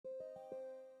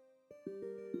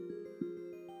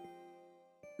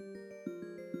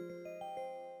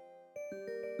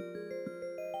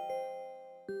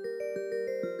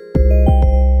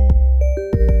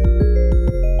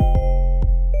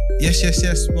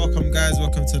Yes. Welcome, guys.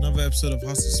 Welcome to another episode of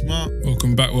Hustle Smart.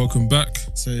 Welcome back.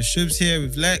 So, Shub's here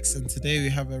with Lex, and today we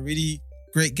have a really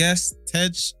great guest,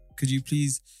 Tej. Could you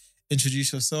please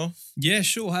introduce yourself? Yeah,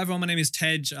 sure. Hi, everyone. My name is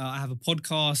Tej. I have a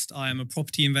podcast. I am a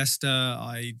property investor.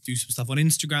 I do some stuff on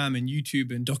Instagram and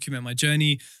YouTube and document my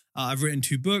journey. I've written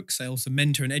 2 books. I also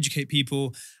mentor and educate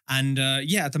people. And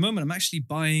at the moment, I'm actually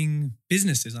buying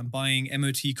businesses. I'm buying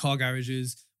MOT car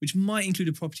garages, which might include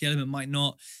a property element, might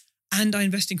not. And I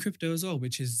invest in crypto as well,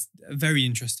 which is very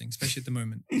interesting, especially at the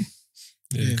moment.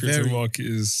 The crypto market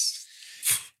is...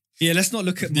 Yeah, let's not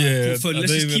look at my portfolio. I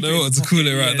Let's don't just even keep know what to call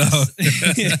it right now.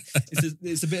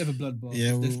 It's a bit of a bloodbath.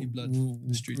 Yeah, it's definitely blood in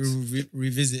the streets. We'll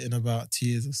revisit in about 2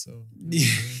 years or so.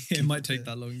 It might take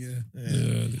that long,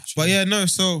 But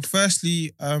so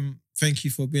firstly, thank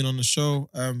you for being on the show.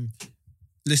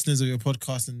 Listeners of your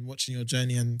podcast and watching your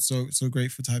journey, and so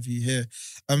grateful to have you here.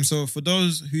 So for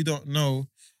those who don't know,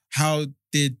 how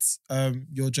did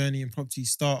your journey in property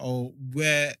start, or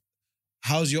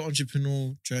how's your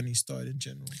entrepreneurial journey started in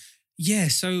general? Yeah,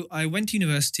 so I went to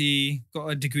university, got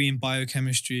a degree in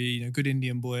biochemistry, good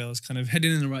Indian boy. I was kind of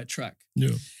heading in the right track. Yeah.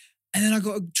 And then I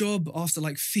got a job after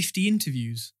like 50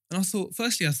 interviews. And I thought,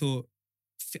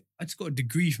 I just got a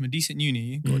degree from a decent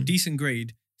uni, got a decent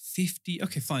grade, 50.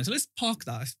 Okay, fine. So let's park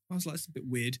that. I was like, it's a bit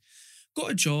weird.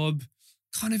 Got a job,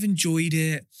 kind of enjoyed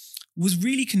it. Was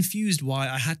really confused why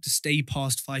I had to stay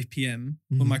past 5 p.m.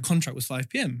 when my contract was 5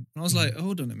 p.m. And I was like,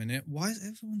 hold on a minute, why is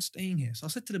everyone staying here? So I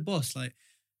said to the boss, like,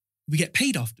 we get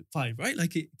paid after 5, right?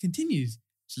 Like, it continues.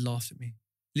 She laughed at me.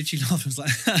 Literally laughed. I was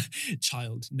like,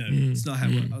 child, no, it's not how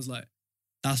it works. I was like,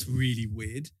 that's really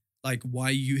weird. Like, why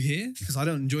are you here? Because I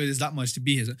don't enjoy this that much to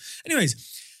be here. So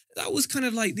anyways, that was kind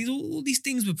of like, all these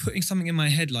things were putting something in my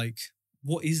head, like,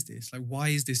 what is this? Like, why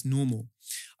is this normal?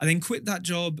 I then quit that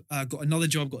job, got another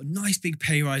job, got a nice big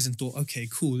pay rise and thought, okay,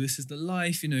 cool, this is the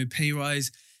life, pay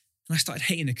rise. And I started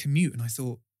hating the commute and I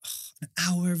thought, an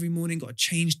hour every morning, got to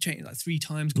change like 3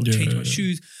 times, got to change my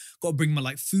shoes, got to bring my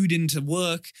like food into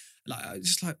work. Like, I was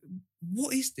just like,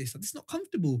 what is this? Like, this is not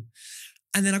comfortable.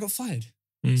 And then I got fired.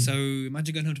 So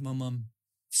imagine going home to my mum.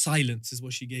 Silence is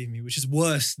what she gave me, which is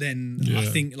worse than I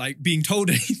think like being told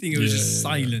anything. It was just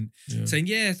silent, saying,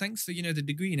 thanks for, the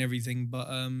degree and everything. But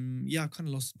I kind of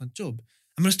lost my job.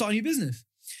 I'm going to start a new business.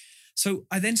 So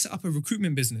I then set up a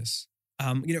recruitment business.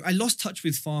 I lost touch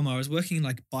with pharma. I was working in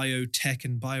like biotech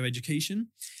and bioeducation.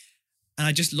 And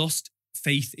I just lost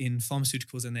faith in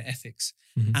pharmaceuticals and their ethics.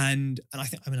 And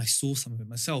I saw some of it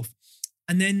myself.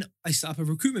 And then I set up a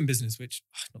recruitment business, which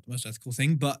not the most ethical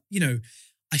thing, but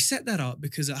I set that up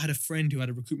because I had a friend who had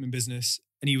a recruitment business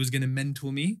and he was going to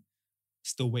mentor me.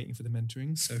 Still waiting for the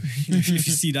mentoring. So if you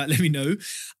see that, let me know.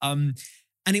 And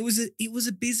it was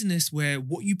a business where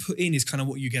what you put in is kind of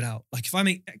what you get out. Like if I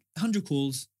make 100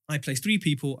 calls, I place 3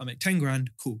 people, I make 10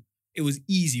 grand, cool. It was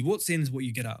easy. What's in is what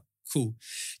you get out. Cool.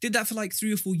 Did that for like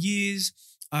 3 or 4 years.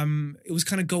 It was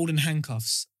kind of golden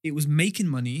handcuffs. It was making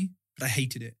money, but I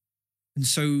hated it. And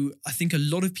so I think a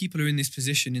lot of people are in this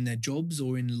position in their jobs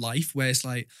or in life where it's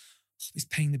like, it's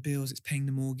paying the bills, it's paying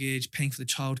the mortgage, paying for the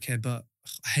childcare, but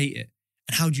I hate it.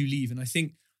 And how do you leave? And I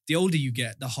think the older you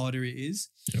get, the harder it is.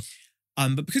 Yep.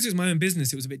 But because it was my own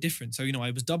business, it was a bit different. So,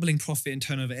 I was doubling profit and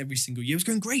turnover every single year. It was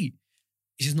going great.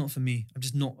 It's just not for me. I'm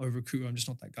just not a recruiter. I'm just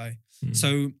not that guy.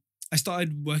 So I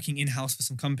started working in-house for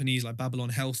some companies like Babylon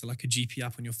Health, like a GP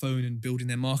app on your phone and building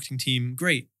their marketing team.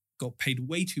 Great. Got paid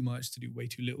way too much to do way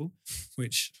too little,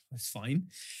 which is fine.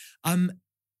 And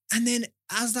then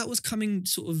as that was coming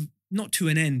sort of not to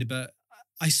an end, but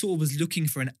I sort of was looking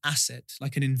for an asset,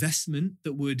 like an investment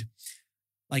that would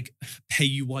like pay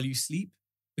you while you sleep.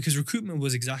 Because recruitment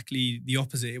was exactly the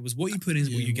opposite. It was what you put in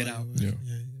is what you get out.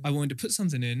 I wanted to put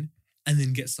something in and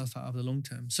then get stuff out of the long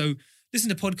term. So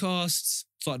listened to podcasts,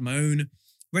 started my own,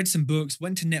 read some books,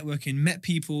 went to networking, met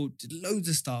people, did loads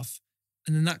of stuff.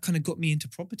 And then that kind of got me into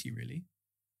property, really.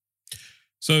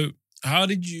 So how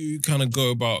did you kind of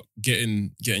go about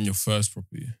getting your first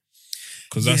property?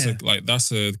 Because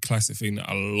that's a classic thing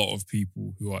that a lot of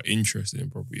people who are interested in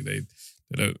property, they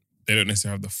don't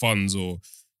necessarily have the funds, or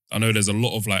I know there's a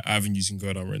lot of like avenues you can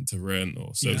go down, rent to rent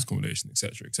or service accommodation,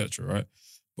 etc., right?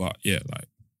 But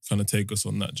kind of take us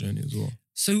on that journey as well.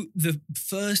 So the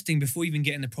first thing before even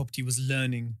getting the property was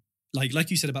learning,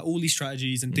 like you said, about all these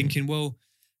strategies and thinking, well,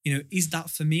 is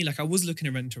that for me? Like I was looking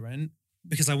at rent to rent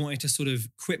because I wanted to sort of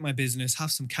quit my business,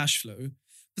 have some cash flow.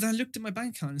 But then I looked at my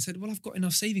bank account and said, well, I've got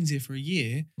enough savings here for a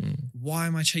year. Why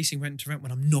am I chasing rent to rent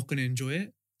when I'm not going to enjoy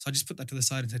it? So I just put that to the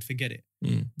side and said, forget it.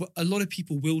 But a lot of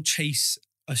people will chase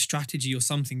a strategy or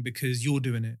something because you're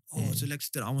doing it. Oh, so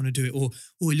Lex did, I want to do it. Or,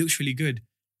 oh, it looks really good.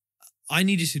 I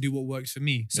needed to do what worked for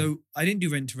me. So I didn't do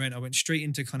rent to rent. I went straight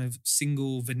into kind of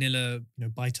single vanilla,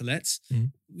 buy to lets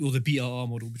or the BRR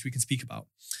model, which we can speak about.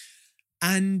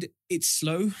 And it's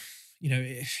slow.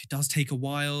 It does take a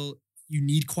while. You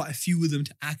need quite a few of them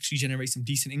to actually generate some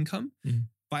decent income.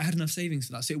 But I had enough savings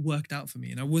for that. So it worked out for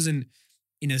me. And I wasn't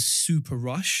in a super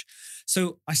rush.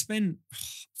 So I spent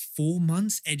 4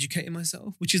 months educating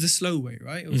myself, which is a slow way,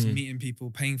 right? It was meeting people,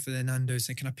 paying for their Nando's,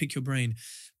 saying, can I pick your brain?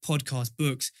 Podcasts,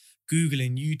 books,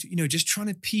 Googling, YouTube, just trying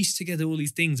to piece together all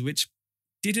these things, which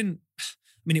didn't,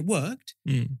 it worked,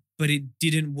 but it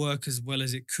didn't work as well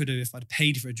as it could have if I'd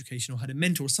paid for education or had a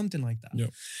mentor or something like that. Yep.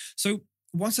 So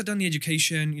once I'd done the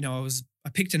education, I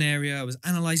picked an area, I was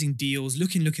analyzing deals,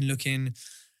 looking.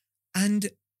 And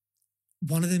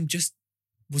one of them just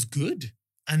was good.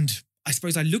 And I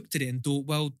suppose I looked at it and thought,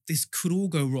 well, this could all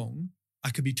go wrong. I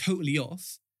could be totally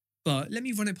off, but let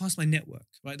me run it past my network,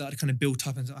 right? That I kind of built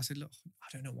up. And I said, look, I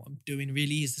don't know what I'm doing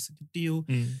really. Is this a good deal?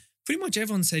 Pretty much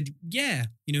everyone said, yeah,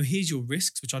 here's your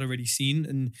risks, which I'd already seen.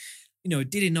 And,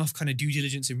 did enough kind of due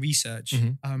diligence and research.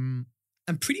 And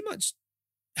pretty much,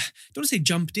 I don't want to say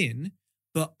jumped in,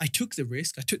 but I took the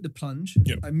risk. I took the plunge.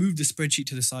 Yep. I moved the spreadsheet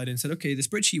to the side and said, okay, the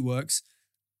spreadsheet works.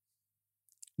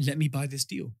 Let me buy this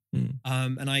deal.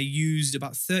 And I used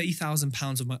about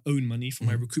 £30,000 of my own money for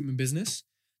my recruitment business.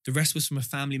 The rest was from a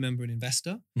family member and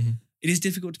investor. It is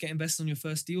difficult to get invested on your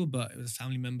first deal, but it was a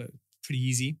family member, pretty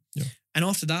easy. Yeah. And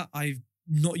after that, I've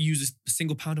not used a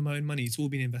single pound of my own money. It's all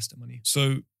been investor money.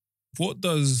 So what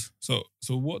does, I've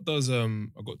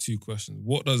got two questions.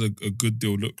 What does a good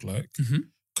deal look like? Because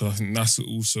I think that's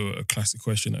also a classic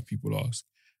question that people ask.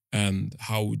 And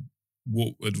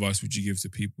what advice would you give to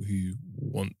people who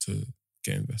want to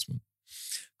get investment?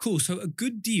 Cool. So a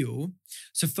good deal.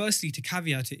 So firstly, to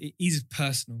caveat it is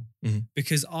personal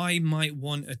because I might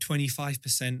want a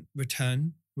 25%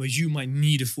 return, whereas you might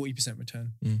need a 40%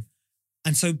 return.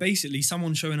 And so basically,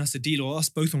 someone showing us a deal or us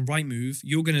both on Rightmove,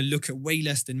 you're going to look at way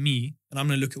less than me and I'm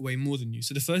going to look at way more than you.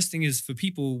 So the first thing is for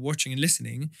people watching and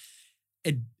listening,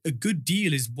 a good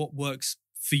deal is what works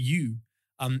for you.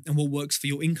 And what works for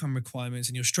your income requirements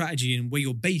and your strategy and where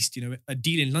you're based. A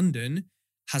deal in London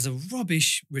has a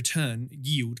rubbish return,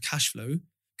 yield, cash flow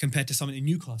compared to something in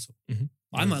Newcastle.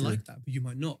 I might like that, but you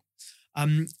might not.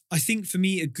 I think for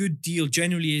me, a good deal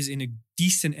generally is in a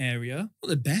decent area, not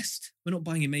the best. We're not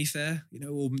buying in Mayfair,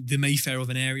 or the Mayfair of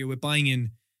an area. We're buying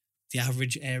in the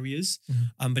average areas,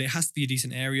 but it has to be a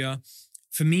decent area.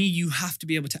 For me, you have to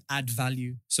be able to add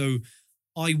value. So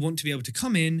I want to be able to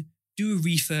come in, do a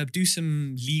refurb, do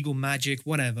some legal magic,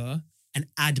 whatever, and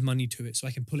add money to it so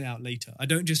I can pull it out later. I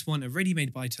don't just want a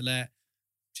ready-made buy-to-let,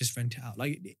 just rent it out.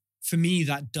 Like, for me,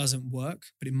 that doesn't work,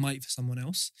 but it might for someone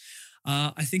else.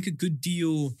 I think a good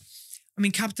deal,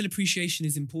 capital appreciation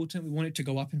is important. We want it to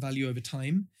go up in value over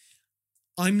time.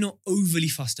 I'm not overly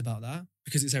fussed about that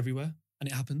because it's everywhere and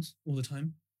it happens all the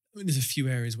time. There's a few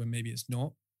areas where maybe it's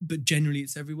not, but generally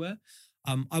it's everywhere.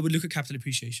 I would look at capital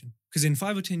appreciation because in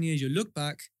 5 or 10 years, you'll look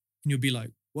back and you'll be like,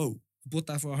 whoa, I bought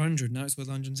that for 100. Now it's worth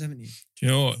 170. Do you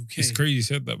know what? Okay. It's crazy you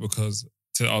said that because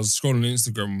I was scrolling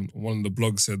Instagram. One of the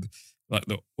blogs said like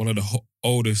one of the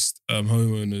oldest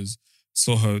homeowners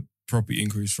saw her property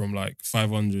increase from like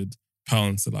 £500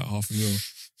 to like £500,000.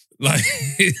 Like,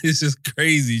 it's just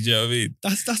crazy. Do you know what I mean?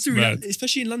 That's the reality,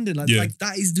 especially in London. Like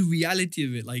that is the reality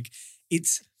of it. Like,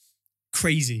 it's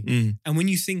crazy. And when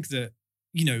you think that,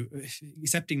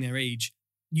 accepting their age,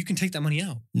 you can take that money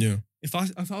out. Yeah. If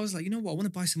I was like, I want to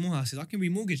buy some more houses, I can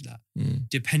remortgage that.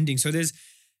 Depending. So there's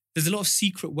a lot of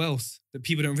secret wealth that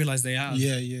people don't realize they have.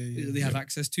 Yeah. They have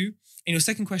access to. And your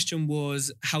second question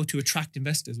was how to attract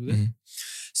investors with it.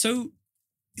 So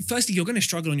firstly, you're going to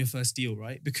struggle on your first deal,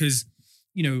 right? Because,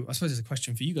 I suppose there's a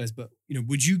question for you guys, but,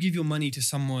 would you give your money to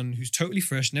someone who's totally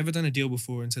fresh, never done a deal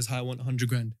before and says, hi, I want 100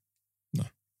 grand? No.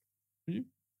 Would you?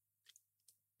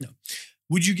 No.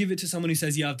 Would you give it to someone who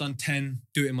says, yeah, I've done 10,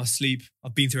 do it in my sleep.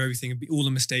 I've been through everything, all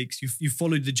the mistakes. You've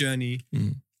followed the journey.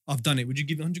 I've done it. Would you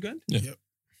give it 100 grand? Yeah. Yep.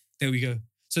 There we go.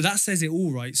 So that says it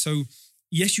all, right? So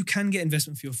yes, you can get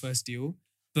investment for your first deal,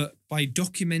 but by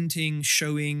documenting,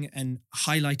 showing and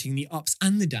highlighting the ups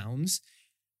and the downs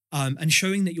and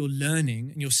showing that you're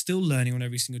learning and you're still learning on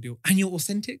every single deal and you're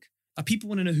authentic. People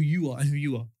want to know who you are and who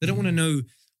you are. They don't want to know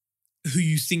who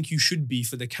you think you should be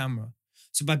for the camera.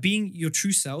 So by being your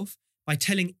true self, by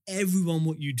telling everyone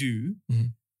what you do,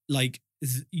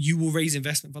 you will raise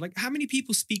investment. But like, how many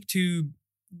people speak to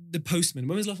the postman?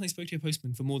 When was the last time you spoke to your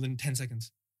postman for more than 10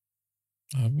 seconds?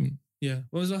 I haven't. Yeah.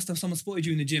 When was the last time someone spotted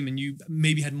you in the gym and you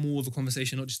maybe had more of a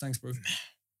conversation, not just thanks, bro?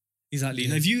 Exactly. Yeah.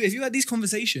 And if you had these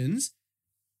conversations,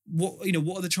 what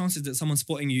are the chances that someone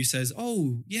spotting you says,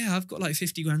 oh yeah, I've got like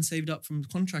 50 grand saved up from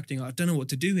contracting, I don't know what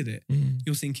to do with it.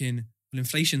 You're thinking, well,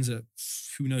 inflation's at,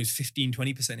 who knows, 15,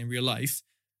 20% in real life,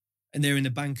 and they're in the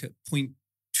bank at 0.2%,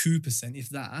 if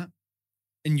that,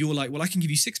 and you're like, well, I can give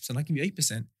you 6%, I can give you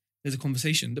 8%. There's a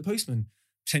conversation. The postman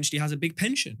potentially has a big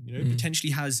pension,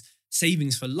 potentially has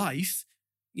savings for life,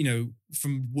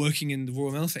 from working in the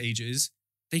Royal Mail for ages.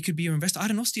 They could be your investor. I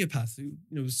had an osteopath who,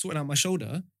 was sorting out my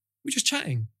shoulder. We're just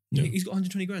chatting. Yeah. He's got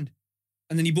 120 grand.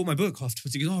 And then he bought my book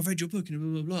afterwards. He goes, oh, I've read your book, and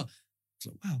blah, blah, blah. It's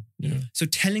like, wow. Yeah. So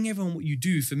telling everyone what you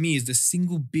do, for me, is the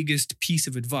single biggest piece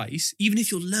of advice. Even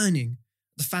if you're learning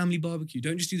the family barbecue,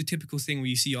 don't just do the typical thing where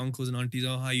you see your uncles and aunties,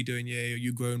 oh, how you doing? Yeah,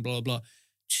 you growing, blah, blah, blah.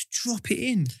 Just drop it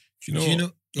in. Do you know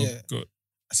what? Yeah. Good.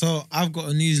 So I've got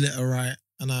a newsletter, right?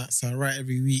 And I write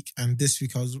every week. And this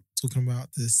week I was talking about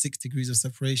the 6 degrees of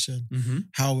separation,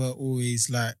 how we're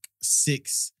always like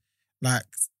 6, like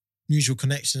mutual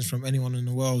connections from anyone in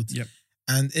the world. Yep.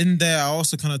 And in there, I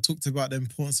also kind of talked about the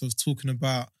importance of talking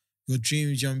about your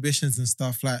dreams, your ambitions and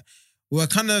stuff. Like, we're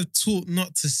kind of taught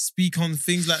not to speak on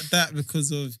things like that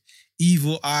because of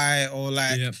evil eye, or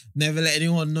like never let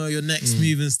anyone know your next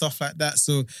move and stuff like that.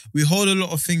 So we hold a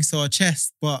lot of things to our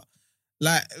chest, but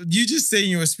like you just saying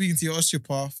you were speaking to your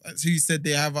osteopath, who said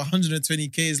they have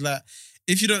 120K, is like,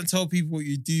 if you don't tell people what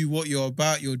you do, what you're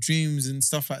about, your dreams and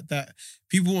stuff like that,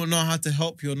 people won't know how to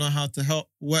help you or know how to help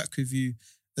work with you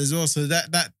as well. So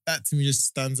that to me just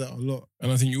stands out a lot.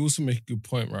 And I think you also make a good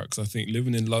point, right? Because I think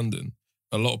living in London,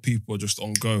 a lot of people are just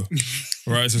on go,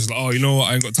 right? It's just like, oh, you know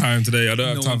what? I ain't got time today. I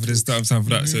don't have time for this, don't have time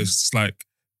for that. So it's just like,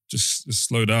 just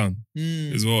slow down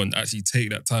as well, and actually take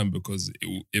that time, because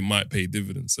it might pay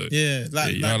dividends. So be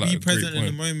present in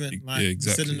the moment. Like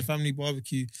exactly. Said in the family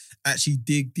barbecue, actually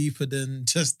dig deeper than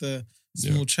just the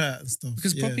small chat and stuff.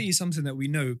 Because property is something that we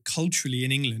know culturally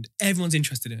in England, everyone's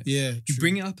interested in it. Yeah, you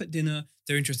bring it up at dinner,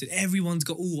 they're interested. Everyone's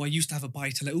got, oh, I used to have a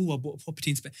buy-to-let. Oh, I bought a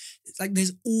property in Spain. It's like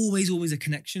there's always a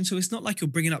connection. So it's not like you're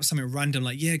bringing up something random,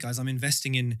 like, yeah, guys, I'm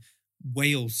investing in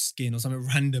whale skin or something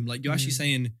random. Like, you're actually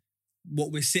saying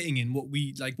what we're sitting in, what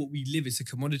we live is a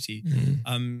commodity.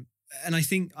 And I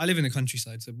think I live in the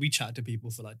countryside, so we chat to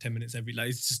people for like 10 minutes every day.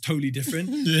 It's just totally different.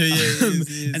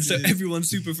 So everyone's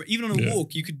super even on a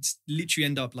walk, you could literally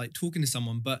end up like talking to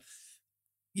someone. But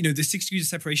the 6 degrees of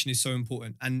separation is so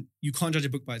important, and you can't judge a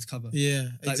book by its cover. Yeah,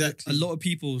 like, exactly. A lot of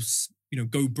people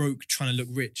go broke trying to look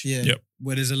rich. Yeah. Yep.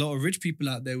 Where there's a lot of rich people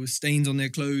out there with stains on their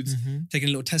clothes, taking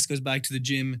a little Tesco's bag to the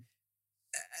gym,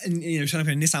 and trying to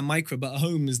pay a Nissan Micra, but at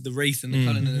home is the Wraith and the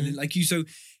Cullen, and like you. So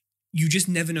you just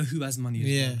never know who has money.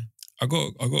 Well. I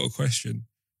got a question.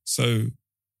 So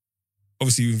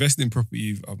obviously you invested in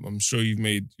property. I'm sure you've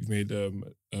made a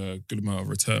good amount of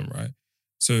return, right?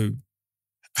 So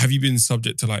have you been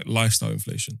subject to like lifestyle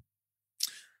inflation?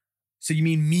 So you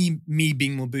mean me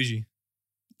being more bougie?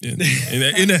 In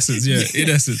essence, yeah. In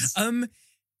essence.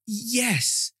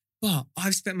 Yes. But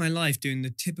I've spent my life doing the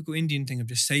typical Indian thing of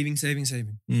just saving,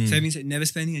 never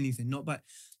spending anything.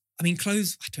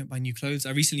 Clothes, I don't buy new clothes.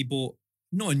 I recently bought,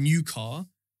 not a new car,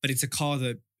 but it's a car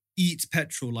that eats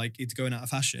petrol like it's going out of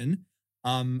fashion.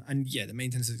 And yeah, the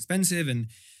maintenance is expensive, and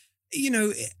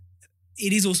it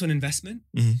is also an investment.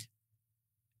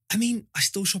 I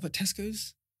still shop at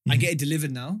Tesco's. I get it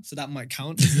delivered now, so that might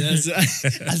count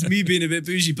as me being a bit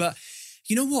bougie. But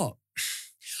you know what?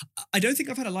 I don't think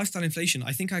I've had a lifestyle inflation.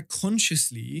 I think I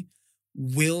consciously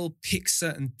will pick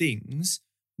certain things,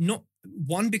 not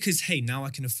one, because, hey, now I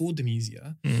can afford them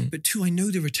easier, but two, I know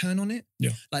the return on it.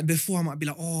 Yeah. Like before I might be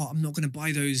like, oh, I'm not going to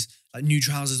buy those like new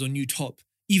trousers or new top,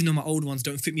 even though my old ones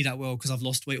don't fit me that well because I've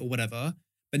lost weight or whatever.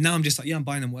 But now I'm just like, yeah, I'm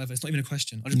buying them, whatever. It's not even a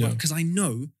question. I just buy it because I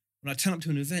know when I turn up to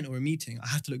an event or a meeting, I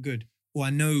have to look good. Or I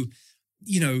know,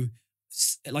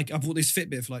 like I bought this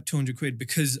Fitbit for like 200 quid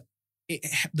because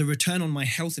the return on my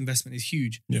health investment is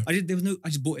huge. Yeah. I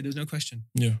just bought it. There was no question.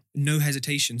 Yeah. No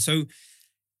hesitation. So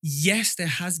yes, there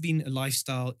has been a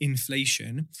lifestyle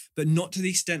inflation, but not to the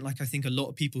extent like I think a lot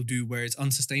of people do where it's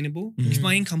unsustainable. If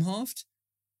my income halved,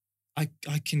 I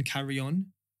can carry on.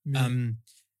 I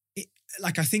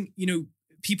think,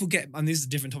 people get, and this is a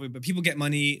different topic, but people get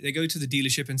money, they go to the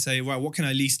dealership and say, right, what can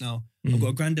I lease now? I've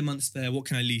got $1,000 a month spare, what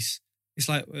can I lease? It's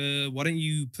like, why don't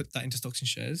you put that into stocks and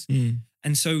shares?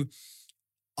 And so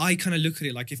I kind of look at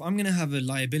it like, if I'm going to have a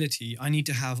liability, I need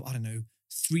to have,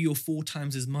 3 or 4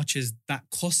 times as much as that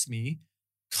costs me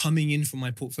coming in from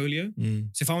my portfolio.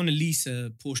 So if I want to lease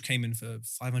a Porsche Cayman for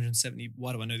 570,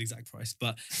 why do I know the exact price?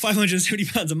 But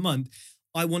 £570 a month,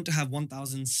 I want to have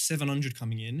 1,700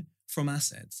 coming in from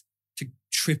assets to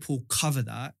triple cover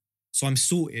that. So I'm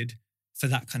sorted for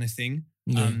that kind of thing.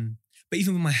 But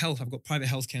even with my health, I've got private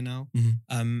healthcare now.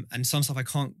 Mhm. And some stuff I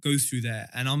can't go through there.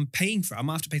 And I'm paying for it. I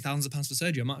might have to pay thousands of pounds for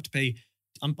surgery. I might have to pay,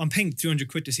 I'm paying 300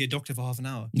 quid to see a doctor for half an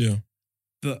hour. Yeah.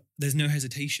 But there's no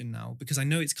hesitation now because I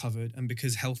know it's covered and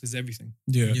because health is everything.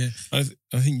 Yeah. Yeah. I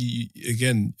think, you,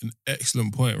 again, an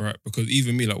excellent point, right? Because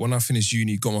even me, like when I finished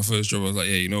uni, got my first job, I was like,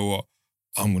 yeah, you know what?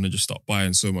 I'm going to just start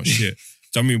buying so much shit.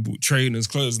 Do you know what I mean? Bought trainers,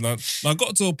 clothes. And I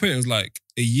got to a point, it was like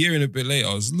a year and a bit later,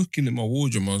 I was looking at my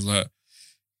wardrobe, I was like,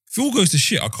 if it all goes to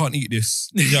shit, I can't eat this.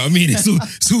 You know what I mean? It's all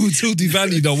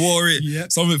devalued. I wore it. Yep.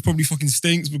 Some of it probably fucking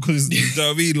stinks because, you know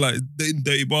what I mean? Like,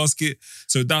 dirty basket.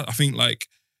 So that, I think, like,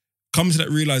 coming to that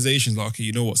realization, like, okay,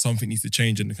 you know what? Something needs to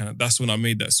change. And kind of, that's when I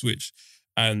made that switch.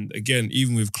 And again,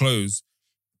 even with clothes,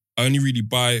 I only really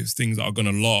buy things that are going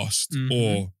to last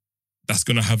or that's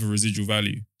going to have a residual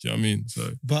value. Do you know what I mean?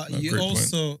 So, But like, you great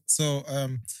also,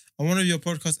 on one of your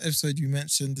podcast episodes, you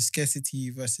mentioned the scarcity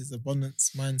versus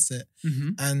abundance mindset.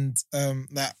 And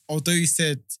that although you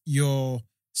said you're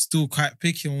still quite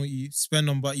picky on what you spend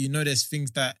on, but you know there's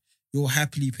things that you'll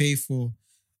happily pay for.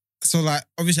 So like,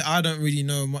 obviously I don't really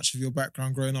know much of your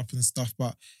background growing up and stuff,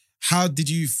 but how did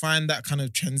you find that kind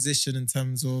of transition in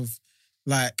terms of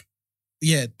like,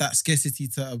 yeah, that scarcity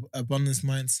to abundance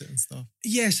mindset and stuff?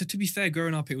 Yeah, so to be fair,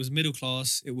 growing up, it was middle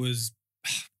class. It was,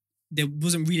 there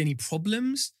wasn't really any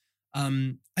problems.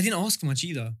 I didn't ask for much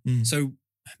either. So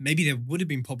maybe there would have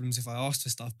been problems if I asked for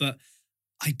stuff, but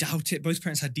I doubt it. Both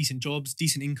parents had decent jobs,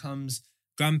 decent incomes,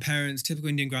 grandparents, typical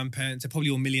Indian grandparents. They're probably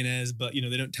all millionaires, but you know,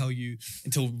 they don't tell you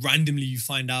until randomly you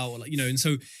find out, or like, you know, and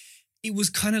so it was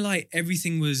kind of like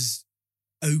everything was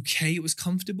okay. It was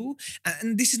comfortable.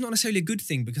 And this is not necessarily a good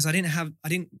thing because I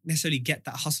didn't necessarily get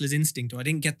that hustler's instinct, or I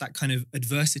didn't get that kind of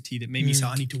adversity that made me say,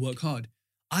 I need to work hard.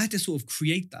 I had to sort of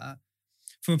create that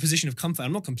from a position of comfort.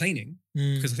 I'm not complaining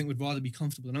because I think we'd rather be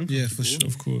comfortable than uncomfortable. Yeah, for sure.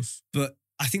 of course. But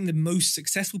I think the most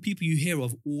successful people you hear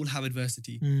of all have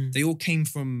adversity. They all came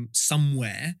from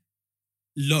somewhere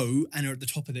low and are at the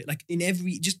top of it. Like in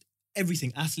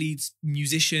everything, athletes,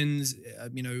 musicians,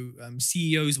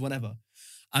 CEOs, whatever.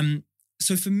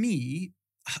 So for me,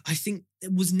 I think there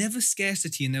was never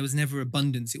scarcity and there was never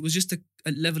abundance. It was just a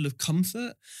level of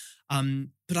comfort.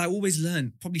 But I always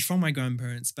learned, probably from my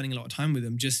grandparents, spending a lot of time with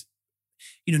them, just,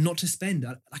 you know, not to spend.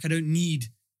 I don't need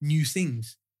new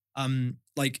things.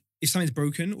 Like if something's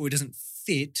broken or it doesn't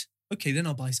fit, okay, then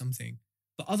I'll buy something.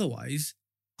 But otherwise,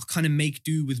 I'll kind of make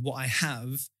do with what I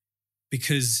have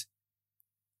because,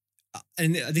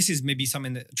 and this is maybe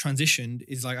something that transitioned,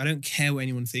 is like, I don't care what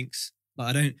anyone thinks.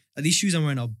 Like these shoes I'm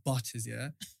wearing are butters, yeah?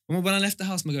 When I left the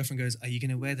house, my girlfriend goes, are you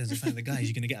going to wear those in front of the guys?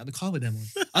 You're going to get out of the car with them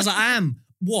on? I was like, I am.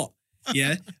 What?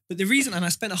 Yeah? But the reason, and I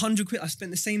spent 100 quid, I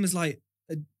spent the same as like,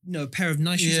 a pair of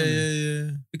nice shoes on them.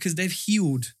 Yeah. Because they've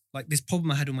healed like this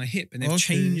problem I had on my hip and they've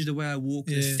changed the way I walk.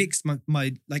 Yeah. They've fixed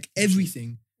my like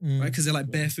everything, right? Because they're like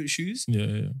barefoot shoes.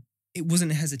 Yeah. It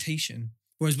wasn't a hesitation.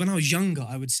 Whereas when I was younger,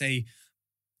 I would say,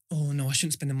 oh no, I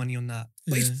shouldn't spend the money on that.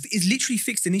 But it's literally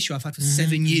fixed an issue I've had for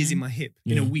 7 years in my hip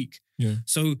in a week. Yeah.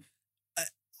 So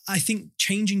I think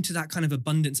changing to that kind of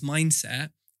abundance mindset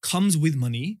comes with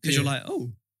money because you're like,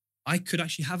 oh, I could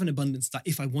actually have an abundance that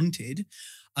if I wanted.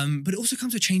 But it also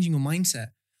comes with changing your mindset.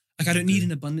 Like I don't need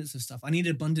an abundance of stuff. I need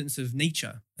an abundance of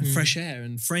nature and fresh air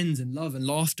and friends and love and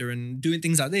laughter and doing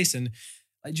things like this. And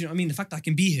like, do you know what I mean? The fact that I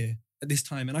can be here at this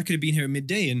time and I could have been here at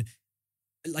midday, and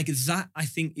like that, I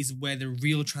think is where the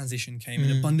real transition came.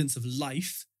 An abundance of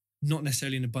life, not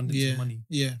necessarily an abundance of money.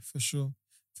 Yeah, for sure.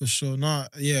 No,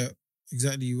 yeah,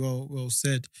 exactly. Well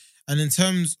said. And in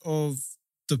terms of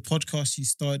the podcast you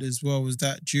started as well, was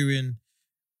that during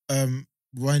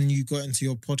when you got into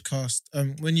your podcast,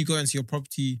 when you got into your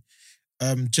property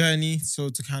journey, so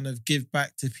to kind of give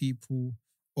back to people,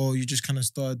 or you just kind of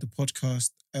started the podcast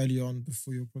early on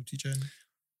before your property journey?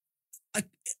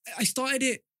 I started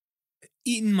it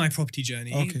in my property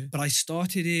journey, but I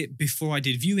started it before I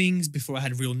did viewings, before I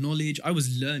had real knowledge. I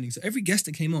was learning. So every guest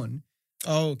that came on,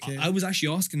 I was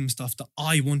actually asking them stuff that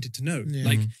I wanted to know. Yeah.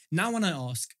 Like now when I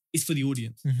ask, it's for the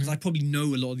audience because I probably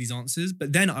know a lot of these answers.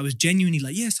 But then I was genuinely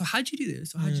like, yeah, so how'd you do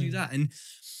this? Or how'd you do that? And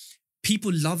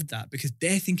people loved that because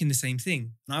they're thinking the same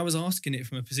thing. And I was asking it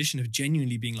from a position of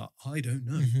genuinely being like, I don't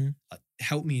know. Like,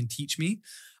 help me and teach me.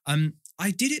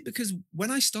 I did it because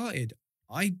when I started,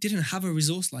 I didn't have a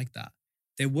resource like that.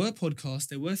 There were podcasts,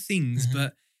 there were things,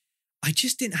 but I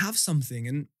just didn't have something.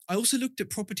 And I also looked at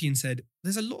property and said,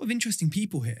 there's a lot of interesting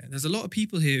people here. There's a lot of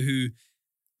people here who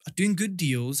are doing good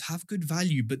deals, have good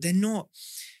value, but they're not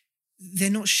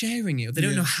sharing it. Or they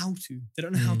don't know how to. They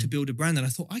don't know how to build a brand. And I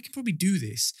thought, I can probably do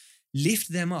this,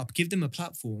 lift them up, give them a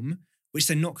platform, which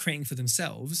they're not creating for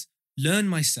themselves, learn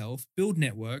myself, build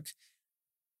network,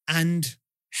 and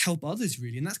help others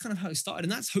really. And that's kind of how it started.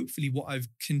 And that's hopefully what I've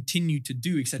continued to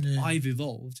do, except I've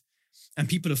evolved and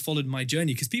people have followed my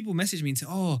journey. Because people message me and say,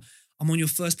 oh, I'm on your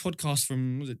first podcast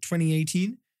from, was it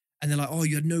 2018? And they're like, oh,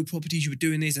 you had no properties, you were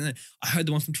doing this. And then I heard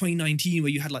the one from 2019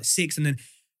 where you had like 6. And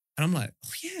I'm like,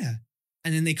 oh yeah.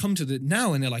 And then they come to the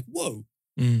now and they're like, whoa.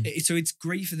 So it's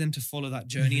great for them to follow that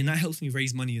journey. And that helps me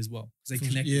raise money as well. Because they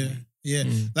connect with me. Yeah.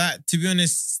 That, to be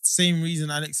honest, same reason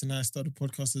Alex and I started a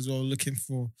podcast as well, looking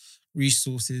for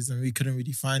resources and we couldn't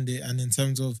really find it. And in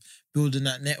terms of building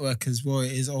that network as well,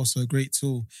 it is also a great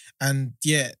tool. And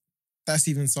yeah, that's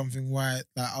even something why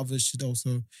that others should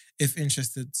also, if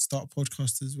interested, start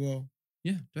podcasts as well.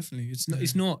 Yeah, definitely.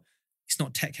 It's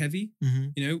not tech heavy.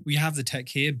 You know, we have the tech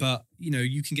here, but you know,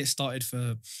 you can get started for, I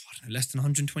don't know, less than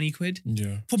 120 quid.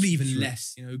 Yeah. Probably even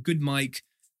less. You know, good mic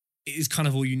is kind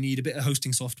of all you need, a bit of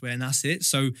hosting software and that's it.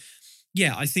 So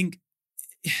yeah, I think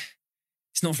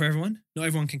it's not for everyone. Not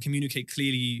everyone can communicate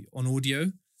clearly on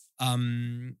audio.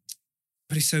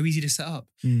 But it's so easy to set up.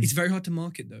 It's very hard to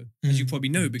market though, as you probably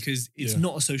know, because it's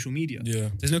not a social media. Yeah.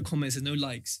 There's no comments, there's no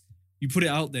likes. You put it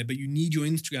out there, but you need your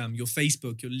Instagram, your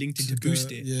Facebook, your LinkedIn to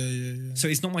boost it. Yeah. So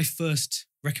it's not my first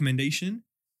recommendation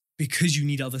because you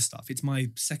need other stuff. It's my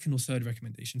second or third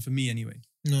recommendation for me anyway.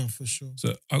 No, for sure.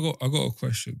 So I got a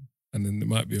question, and then there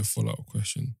might be a follow-up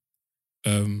question.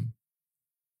 Do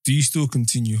you still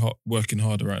continue working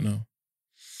harder right now?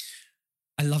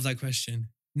 I love that question.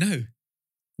 No.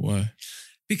 Why?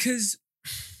 Because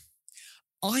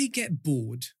I get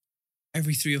bored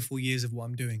every 3 or 4 years of what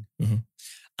I'm doing.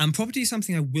 And property is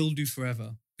something I will do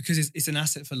forever because it's an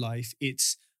asset for life.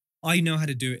 I know how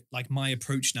to do it, like my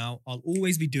approach now. I'll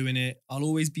always be doing it. I'll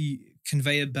always be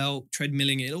conveyor belt,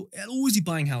 treadmilling it. I'll always be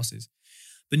buying houses,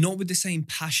 but not with the same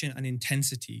passion and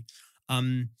intensity.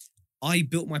 I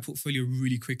built my portfolio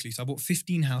really quickly. So I bought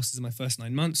 15 houses in my first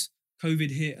 9 months.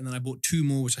 COVID hit, and then I bought 2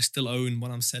 more, which I still own.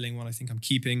 One I'm selling, one I think I'm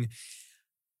keeping.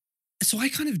 So I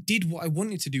kind of did what I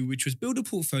wanted to do, which was build a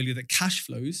portfolio that cash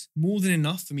flows more than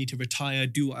enough for me to retire,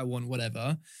 do what I want,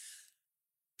 whatever.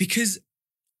 Because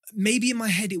maybe in my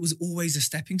head, it was always a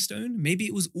stepping stone. Maybe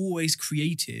it was always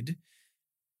created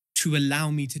to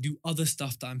allow me to do other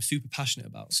stuff that I'm super passionate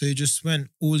about. So you just went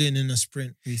all in a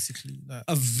sprint, basically. Like,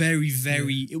 a very,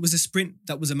 it was a sprint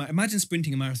that was, imagine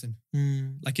sprinting a marathon.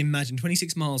 Like imagine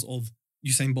 26 miles of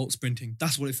Usain Bolt sprinting.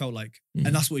 That's what it felt like.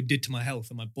 And that's what it did to my health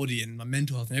and my body and my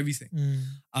mental health and everything.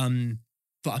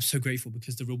 But I'm so grateful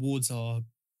because the rewards are,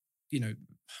 you know,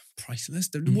 priceless.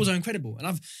 The rewards are incredible.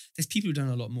 And there's people who've done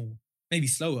a lot more, maybe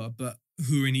slower, but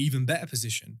who are in an even better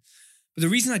position. But the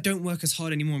reason I don't work as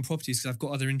hard anymore in property is because I've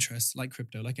got other interests like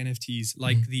crypto, like NFTs,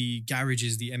 like the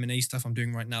garages, the M&A stuff I'm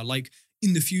doing right now, like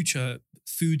in the future,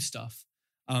 food stuff.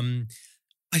 I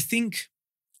think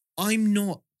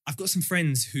I've got some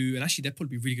friends who, and actually they'll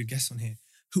probably be really good guests on here,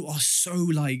 who are so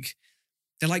like,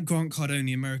 they're like Grant Cardone,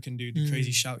 the American dude, the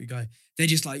crazy shouty guy. They're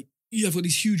just like, yeah, I've got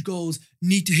these huge goals,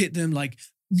 need to hit them, like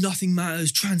nothing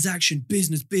matters, transaction,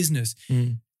 business.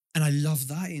 And I love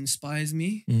that. It inspires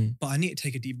me. But I need to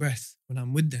take a deep breath when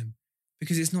I'm with them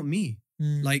because it's not me.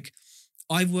 Like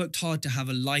I've worked hard to have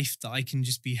a life that I can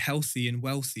just be healthy and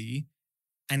wealthy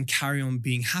and carry on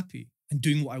being happy and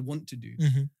doing what I want to do.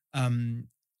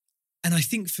 And I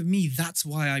think for me, that's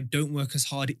why I don't work as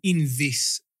hard in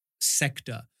this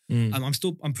sector.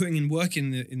 I'm putting in work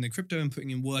in the crypto and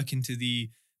putting in work into the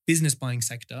business buying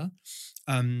sector.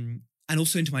 And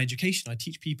also into my education. I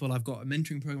teach people, I've got a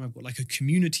mentoring program, I've got like a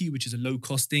community, which is a low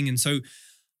cost thing. And so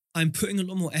I'm putting a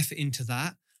lot more effort into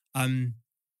that.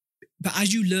 But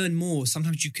as you learn more,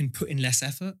 sometimes you can put in less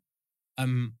effort.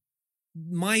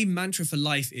 My mantra for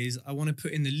life is I want to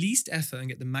put in the least effort and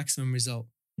get the maximum result.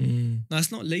 Now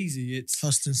it's not lazy, it's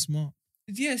hustling smart.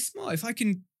 Yeah, smart. If I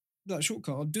can, that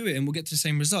shortcut, I'll do it and we'll get to the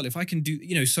same result. If I can do,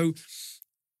 you know, so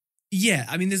yeah,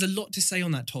 I mean, there's a lot to say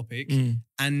on that topic.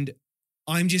 And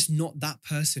I'm just not that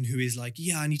person who is like,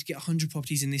 yeah, I need to get 100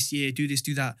 properties in this year, do this,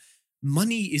 do that.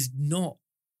 Money is not,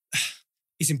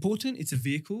 it's important. It's a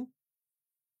vehicle.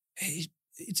 It's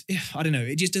I don't know.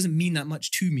 It just doesn't mean that much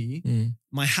to me.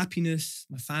 My happiness,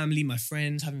 my family, my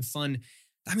friends, having fun,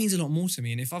 that means a lot more to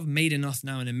me. And if I've made enough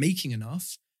now and I'm making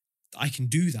enough, I can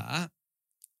do that,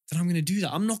 then I'm going to do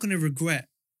that. I'm not going to regret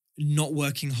not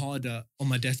working harder on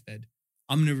my deathbed.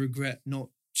 I'm going to regret not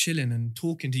chilling and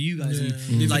talking to you guys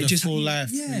and like just full life.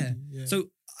 Yeah. So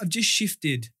I've just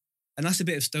shifted, and that's a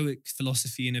bit of Stoic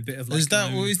philosophy and a bit of like. Has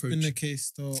that always been the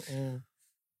case though? Or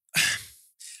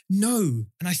no,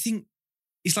 and I think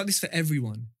it's like this for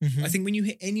everyone. I think when you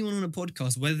hear anyone on a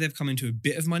podcast, whether they've come into a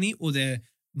bit of money or they're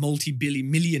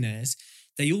multi-billion millionaires,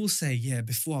 they all say, "Yeah,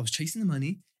 before I was chasing the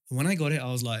money, and when I got it,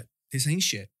 I was like, this ain't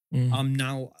shit."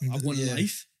 Now I want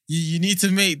life. You need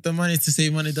to make the money to say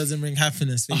money doesn't bring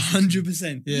happiness.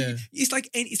 100%. Yeah. It's like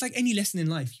any lesson in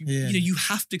life. You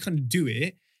have to kind of do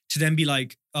it to then be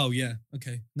like, oh yeah,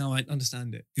 okay, now I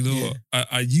understand it. You know what?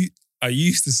 I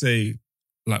used to say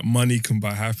like money can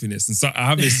buy happiness, and so I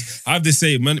have this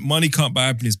say money can't buy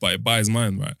happiness, but it buys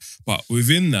mine, right? But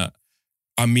within that,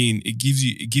 I mean, it gives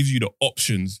you the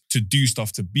options to do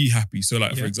stuff to be happy. So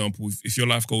like for example, if your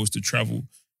life goal is to travel,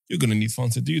 you're gonna need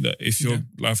funds to do that. If your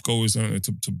life goal is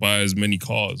to buy as many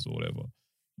cars or whatever,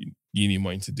 you need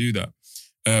money to do that.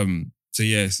 So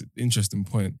yeah, it's an interesting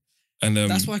point. And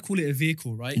that's why I call it a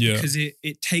vehicle, right? Yeah. Because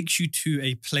it takes you to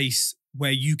a place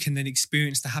where you can then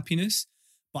experience the happiness.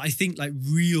 But I think like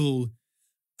real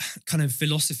kind of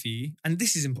philosophy, and I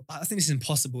think this is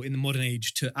impossible in the modern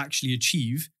age to actually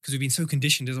achieve because we've been so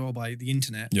conditioned as well by the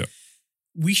internet. Yeah.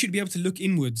 We should be able to look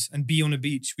inwards and be on a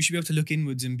beach. We should be able to look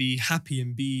inwards and be happy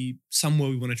and be somewhere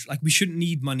we want to. Like we shouldn't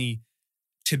need money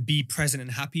to be present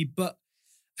and happy. But,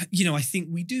 I think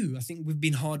we do. I think we've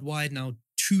been hardwired now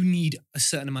to need a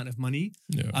certain amount of money.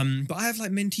 Yeah. But I have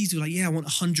like mentees who are like, I want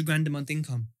 100 grand a month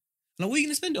income. I'm like, what are you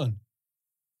going to spend it on?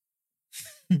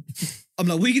 I'm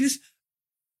like, what are you going to...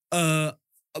 are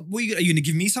you going to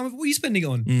give me some of it? What are you spending it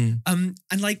on?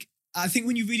 And like, I think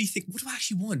when you really think, what do I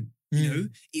actually want? Even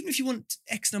if you want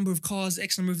X number of cars,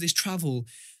 X number of this travel,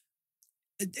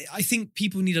 I think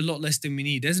people need a lot less than we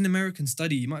need. There's an American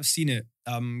study, you might have seen it,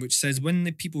 which says when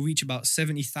the people reach about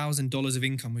 $70,000 of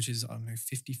income, which is, I don't know,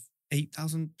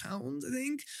 £58,000, I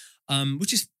think,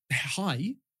 which is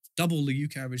high, double the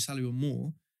UK average salary or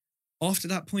more. After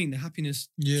that point, the happiness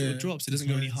sort of drops. It doesn't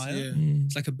go any higher. Yeah.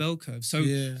 It's like a bell curve. So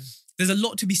there's a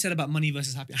lot to be said about money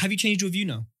versus happiness. Have you changed your view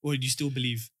now? Or do you still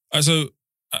believe? So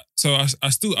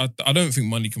I don't think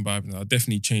money can buy happiness. I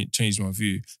definitely changed my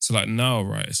view. So like now,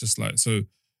 right, it's just like, so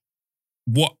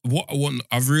what I want,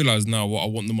 I've realized now what I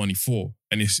want the money for.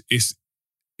 And it's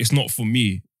not for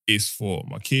me. It's for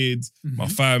my kids, my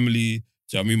family,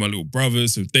 do you know what I mean? My little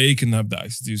brothers, so they can have that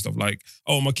access to do stuff like,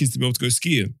 I want my kids to be able to go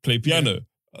skiing, play piano.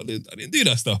 I didn't do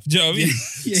that stuff. Do you know what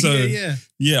I mean?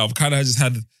 Yeah, I've kind of just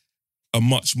had a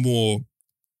much more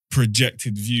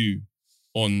projected view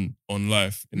on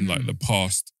life in like the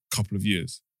past couple of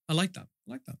years. I like that.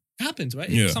 It happens, right?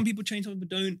 Yeah. Some people change, some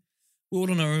people don't. We're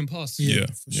all on our own paths. Yeah,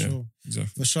 for sure.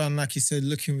 Exactly. For sure. And like you said,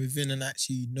 looking within and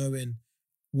actually knowing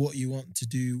what you want to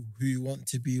do, who you want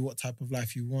to be, what type of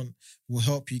life you want will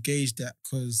help you gauge that.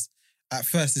 Because at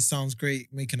first it sounds great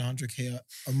making 100K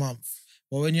a month.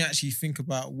 But when you actually think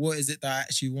about what is it that I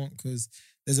actually want, because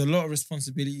there's a lot of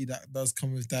responsibility that does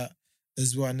come with that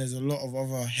as well. And there's a lot of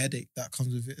other headache that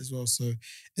comes with it as well. So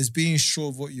it's being sure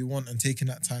of what you want and taking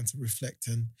that time to reflect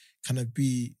and kind of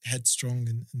be headstrong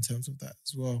in terms of that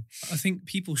as well. I think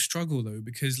people struggle though,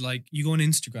 because like you go on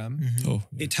Instagram,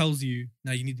 it tells you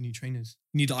now you need the new trainers.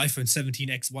 You need the iPhone 17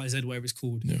 XYZ, whatever it's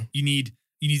called. Yeah. You need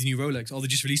the new Rolex. Oh, they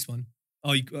just released one.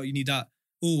 Oh, you need that.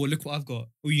 Oh, look what I've got.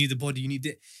 Oh, you need the body. You need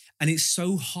it. And it's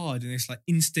so hard in this like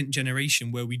instant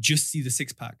generation where we just see the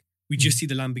six pack. We just see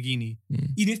the Lamborghini.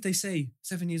 Even if they say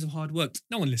 7 years of hard work,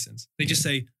 no one listens. They just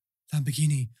say,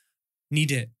 Lamborghini,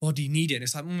 need it, body, need it. And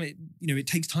it's like, it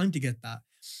takes time to get that.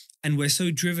 And we're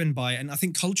so driven by, and I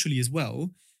think culturally as well,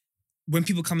 when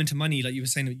people come into money, like you were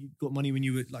saying, that you got money when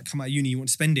you were like come out of uni, you want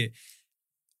to spend it.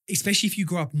 Especially if you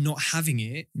grow up not having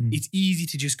it, it's easy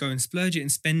to just go and splurge it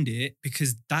and spend it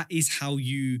because that is how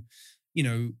you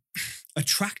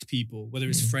attract people, whether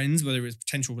it's friends, whether it's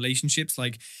potential relationships,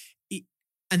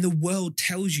 and the world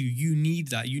tells you you need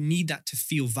that. You need that to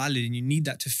feel valid and you need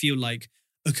that to feel like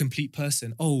a complete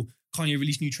person. Oh, Kanye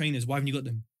released new trainers. Why haven't you got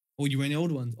them? Or you're wearing the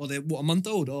old ones? Or they're a month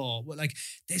old? Or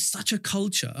there's such a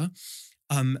culture.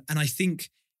 And I think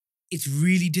it's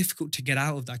really difficult to get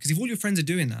out of that because if all your friends are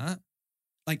doing that,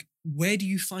 like, where do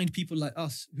you find people like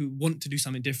us who want to do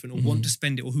something different or want to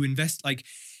spend it or who invest? Like,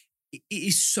 it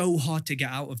is so hard to get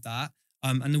out of that.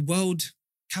 And the world,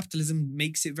 capitalism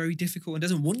makes it very difficult and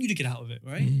doesn't want you to get out of it,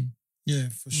 right? Yeah,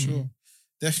 for sure.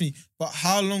 Definitely. But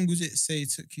how long would it say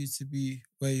it took you to be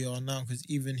where you are now? Because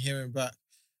even hearing back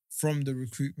from the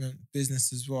recruitment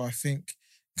business as well, I think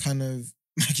kind of,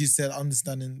 like you said,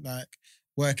 understanding like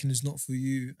working is not for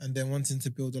you and then wanting to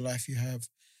build a life you have,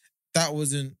 that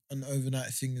wasn't an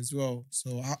overnight thing as well.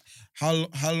 So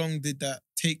how long did that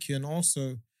take you? And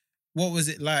also, what was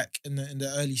it like in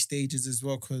the early stages as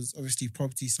well? Because obviously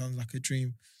property sounds like a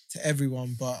dream to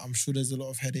everyone, but I'm sure there's a lot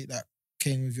of headache that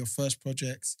came with your first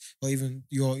projects or even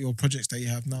your projects that you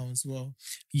have now as well.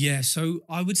 Yeah, so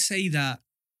I would say that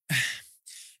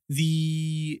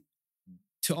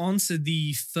to answer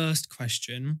the first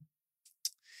question,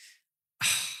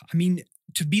 I mean,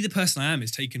 to be the person I am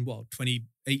has taken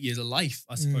 28 years of life,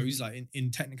 I suppose, like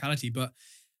in technicality. But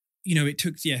it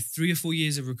took 3 or 4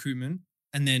 years of recruitment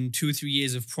and then 2 or 3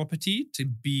 years of property to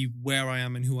be where I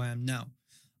am and who I am now.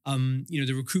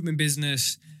 The recruitment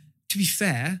business, to be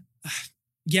fair,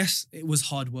 yes, it was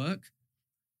hard work.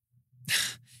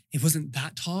 It wasn't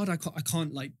that hard. I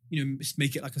can't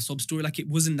make it like a sob story. Like, it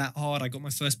wasn't that hard. I got my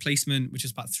first placement, which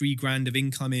is about $3,000 of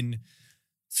income in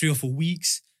 3 or 4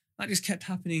 weeks. That just kept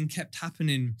happening.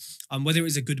 Whether it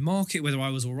was a good market, whether I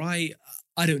was all right,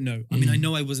 I don't know. I mean, I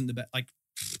know I wasn't the best. Like,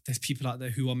 there's people out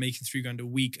there who are making $3,000 a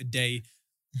week, a day.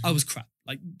 I was crap.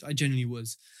 Like, I genuinely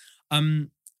was.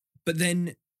 But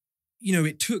then,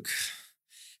 it took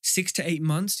 6 to 8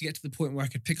 months to get to the point where I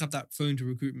could pick up that phone to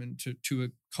recruitment, to a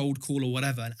cold call or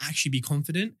whatever, and actually be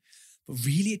confident. But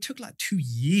really, it took like 2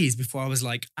 years before I was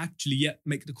like, actually,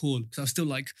 make the call. Because I was still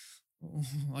like,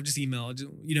 I'll just email.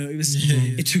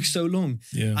 It took so long.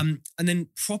 Yeah. And then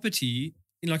property,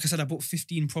 like I said, I bought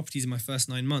 15 properties in my first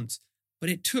 9 months. But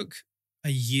it took a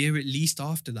year at least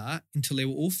after that until they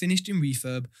were all finished in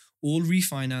refurb, all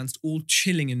refinanced, all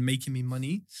chilling and making me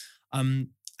money. And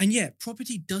yeah,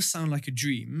 property does sound like a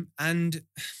dream, and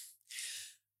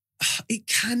it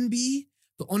can be,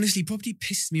 but honestly, property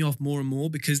pisses me off more and more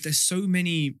because there's so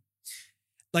many,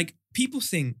 like, people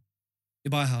think you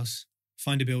buy a house,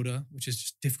 find a builder, which is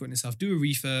just difficult in itself, do a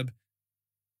refurb,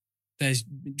 there's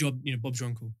job, Bob's your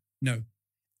uncle. No.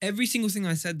 Every single thing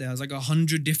I said there has like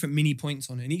 100 different mini points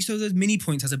on it. And each of those mini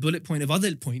points has a bullet point of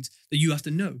other points that you have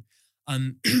to know.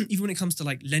 Even when it comes to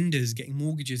like lenders, getting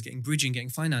mortgages, getting bridging, getting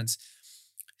finance,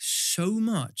 so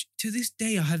much. To this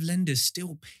day, I have lenders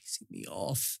still pissing me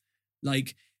off.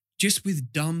 Like, just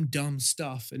with dumb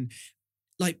stuff. And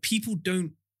like, people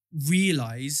don't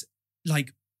realize,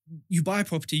 like, you buy a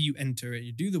property, you enter it,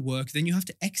 you do the work, then you have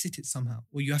to exit it somehow.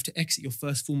 Or you have to exit your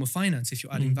first form of finance if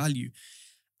you're adding value.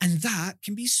 And that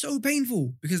can be so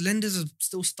painful because lenders are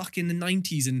still stuck in the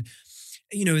 90s. And,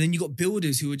 and then you got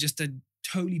builders who are just a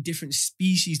totally different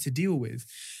species to deal with.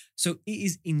 So it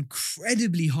is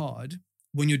incredibly hard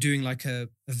when you're doing like a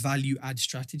value add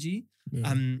strategy.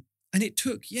 Yeah. And it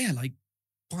took, like,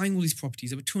 buying all these properties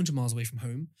that were 200 miles away from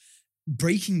home,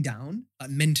 breaking down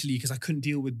mentally because I couldn't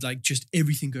deal with like just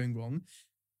everything going wrong.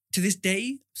 To this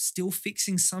day, still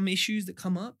fixing some issues that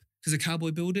come up because of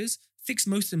cowboy builders. Fixed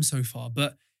most of them so far,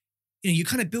 but you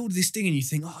kind of build this thing and you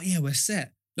think, oh yeah, we're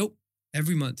set. Nope.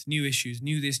 Every month, new issues,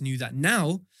 new this, new that.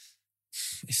 Now,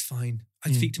 it's fine.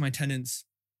 I speak to my tenants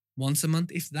once a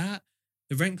month, if that.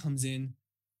 The rent comes in.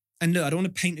 And look, I don't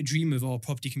want to paint a dream of,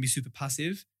 property can be super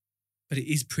passive, but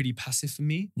it is pretty passive for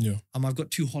me. Yeah. I've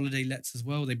got 2 holiday lets as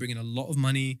well. They bring in a lot of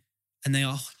money and they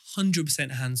are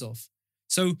 100% hands off.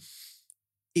 So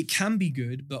it can be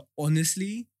good, but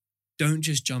honestly, don't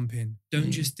just jump in.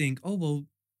 Don't just think, oh, well,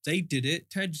 they did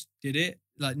it. Ted did it.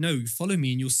 Like, no, follow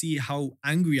me and you'll see how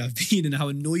angry I've been and how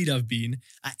annoyed I've been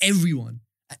at everyone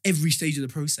at every stage of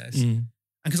the process. And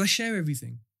because I share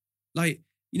everything. Like,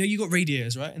 you got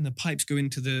radiators, right? And the pipes go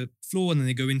into the floor and then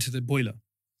they go into the boiler.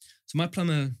 So my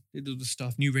plumber did all the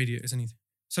stuff, new radiators, anything.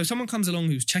 So someone comes along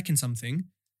who's checking something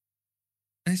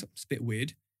and it's a bit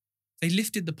weird. They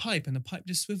lifted the pipe and the pipe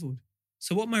just swiveled.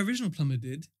 So what my original plumber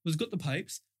did was got the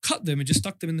pipes, cut them and just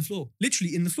stuck them in the floor.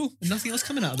 Literally in the floor. And nothing else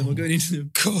coming out of them or going into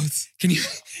them. God. Can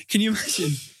you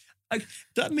imagine? Like,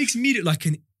 that makes me look like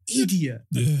an idiot.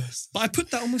 Yes. But I put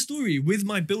that on my story with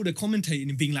my builder commentating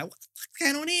and being like, what the fuck's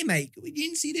going on here, mate? We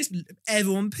didn't see this.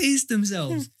 Everyone pissed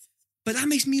themselves. But that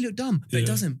makes me look dumb. But it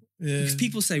doesn't. Yeah. Because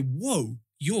people say, whoa,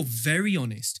 you're very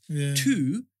honest. Yeah.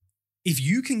 2, if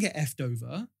you can get effed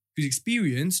over, who's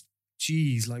experienced,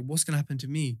 geez, like, what's going to happen to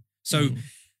me? So,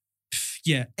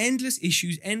 endless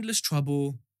issues, endless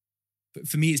trouble. But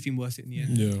for me, it's been worth it in the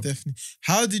end. Yeah. Definitely.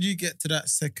 How did you get to that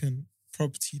second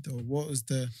property though? What was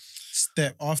the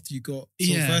step after you got?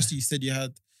 So firstly, you said you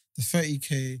had the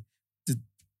 30K,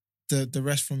 the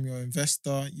rest from your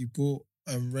investor. You bought,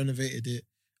 renovated it,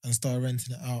 and started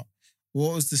renting it out.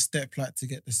 What was the step like to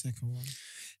get the second one?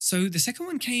 So the second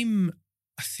one came,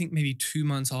 I think, maybe 2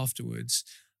 months afterwards.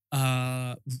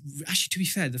 Actually, to be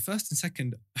fair, the first and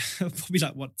second are probably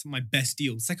like what's my best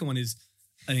deal. The second one is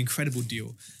an incredible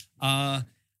deal. I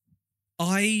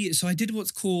did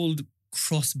what's called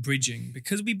cross bridging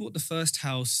because we bought the first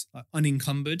house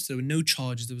unencumbered, so there were no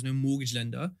charges, there was no mortgage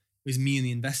lender. It was me and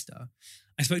the investor.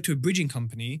 I spoke to a bridging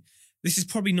company. This is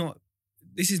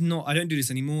not, I don't do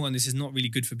this anymore, and this is not really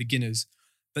good for beginners.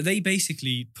 But they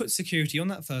basically put security on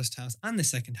that first house and the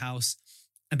second house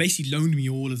and basically loaned me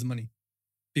all of the money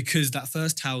because that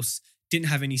first house didn't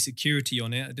have any security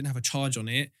on it. It didn't have a charge on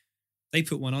it. They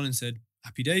put one on and said,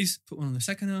 happy days. Put one on the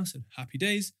second house and happy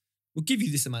days. We'll give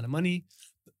you this amount of money.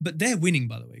 But they're winning,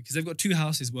 by the way, because they've got 2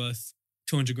 houses worth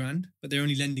 200 grand, but they're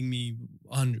only lending me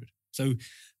 100. So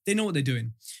they know what they're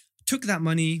doing. Took that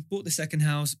money, bought the second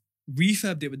house,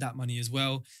 refurbed it with that money as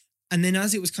well. And then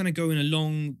as it was kind of going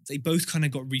along, they both kind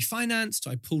of got refinanced.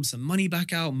 So I pulled some money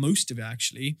back out, most of it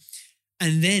actually.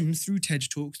 And then through TED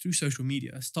Talks, through social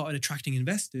media, started attracting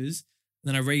investors. And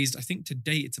then I raised, I think to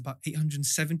date, it's about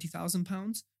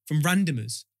 £870,000 from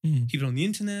randomers. People on the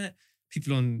internet,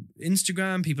 people on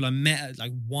Instagram, people I met at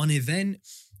like one event,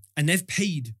 and they've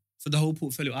paid for the whole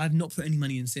portfolio. I have not put any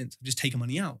money in since. I've just taken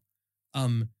money out.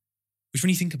 Which when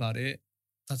you think about it,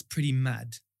 that's pretty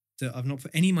mad that I've not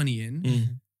put any money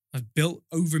in. I've built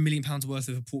over £1 million worth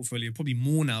of a portfolio, probably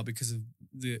more now because of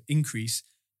the increase.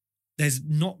 There's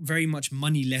not very much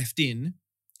money left in.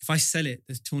 If I sell it,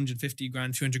 there's 250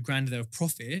 grand, 200 grand there of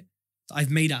profit that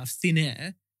I've made out of thin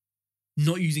air,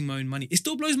 not using my own money. It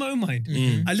still blows my own mind.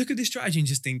 I look at this strategy and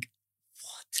just think,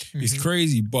 what? It's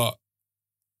crazy, but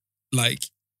like,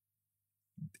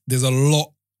 there's a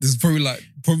lot. There's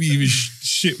probably even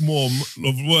shit more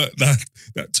of work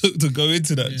that took to go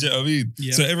into that. Do you know what I mean?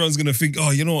 Yeah. So everyone's gonna think,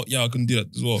 oh, you know what? Yeah, I can do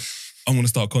that as well. I'm gonna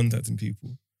start contacting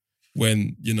people.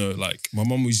 When, you know, like my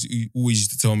mum always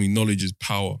used to tell me knowledge is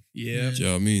power. Yeah. Do you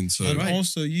know what I mean? So And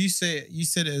also, you said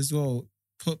it as well,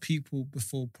 put people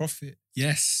before profit.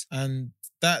 Yes. And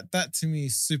that to me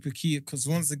is super key, because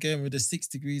once again, with the 6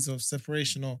 degrees of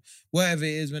separation or whatever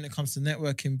it is when it comes to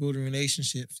networking, building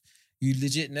relationships, you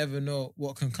legit never know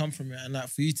what can come from it. And like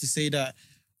for you to say that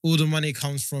all the money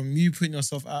comes from you putting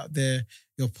yourself out there,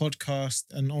 your podcast,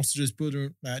 and also just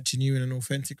building like genuine and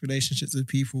authentic relationships with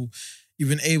people, you've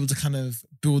been able to kind of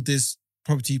build this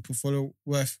property portfolio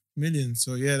worth millions.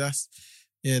 So that's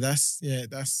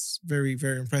very,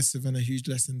 very impressive and a huge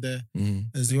lesson there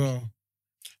as well.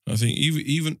 I think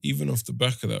even off the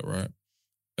back of that, right?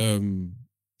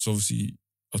 So obviously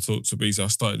basically I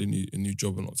started a new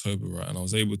job in October, right? And I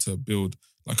was able to build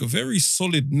like a very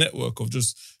solid network of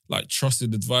just like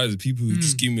trusted advisors, people who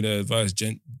just give me their advice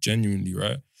genuinely,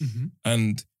 right?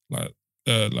 And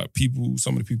like people,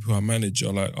 some of the people who I manage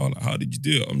are like, oh, like, how did you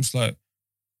do it? I'm just like,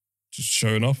 just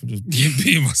showing up and just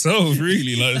being myself,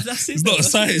 really. Like, it's not a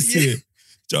science to it.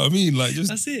 Do you know what I mean? Like,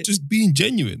 just being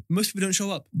genuine. Most people don't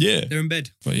show up. Yeah. They're in bed.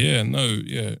 But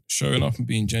showing up and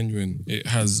being genuine, it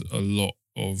has a lot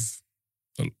of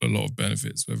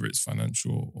benefits, whether it's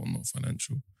financial or not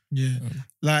financial. Yeah.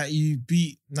 Like you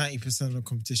beat 90% of the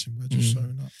competition by just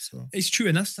showing up. So it's true.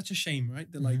 And that's such a shame,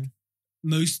 right? That like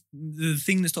the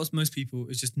thing that stops most people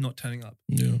is just not turning up.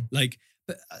 Yeah. Like,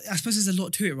 but I suppose there's a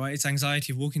lot to it, right? It's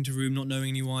anxiety of walking into a room, not knowing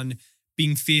anyone,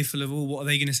 being fearful of, what are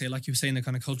they going to say? Like you were saying, the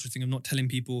kind of cultural thing of not telling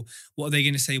people, what are they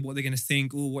going to say? What are they going to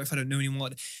think? Oh, what if I don't know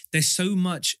anyone? There's so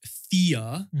much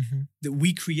fear that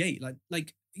we create.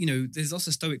 Like, you know, there's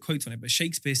also Stoic quotes on it, but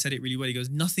Shakespeare said it really well. He goes,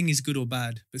 nothing is good or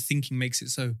bad, but thinking makes it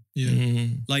so. yeah.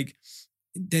 Like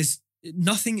there's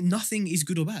nothing is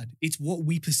good or bad. It's what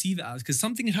we perceive it as. Because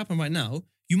something could happen right now.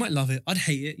 You might love it. I'd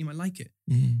hate it. You might like it.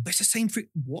 But it's the same.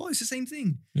 It's the same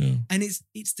thing. Yeah. And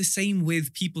it's the same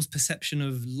with people's perception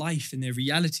of life and their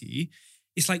reality.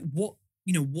 It's like what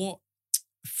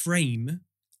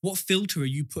filter are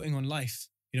you putting on life?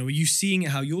 You know, are you seeing it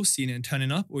how you're seeing it and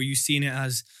turning up, or are you seeing it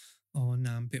as, oh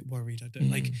no, I'm a bit worried. I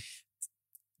don't like.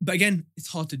 But again, it's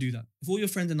hard to do that. If all your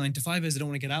friends are 9-to-5ers, they don't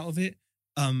want to get out of it,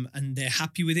 and they're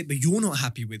happy with it, but you're not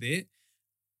happy with it,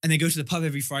 and they go to the pub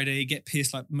every Friday, get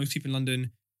pissed like most people in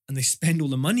London, and they spend all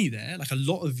the money there, like a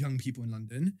lot of young people in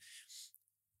London.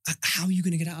 How are you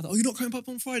going to get out of that? Oh, you're not coming up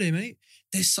on Friday, mate.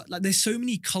 There's so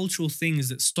many cultural things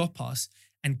that stop us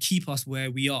and keep us where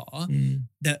we are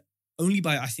that only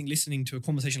by, I think, listening to a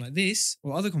conversation like this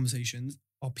or other conversations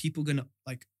are people going to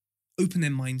like open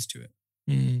their minds to it.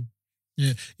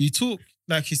 Yeah. You talk,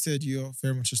 like you said, you're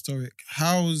very much a Stoic.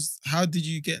 How did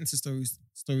you get into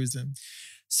Stoicism?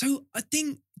 So I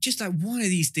think just like one of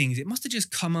these things, it must have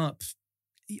just come up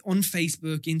on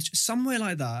Facebook, somewhere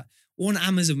like that, or on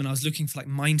Amazon when I was looking for like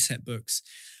mindset books.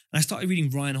 And I started reading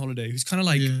Ryan Holiday, who's kind of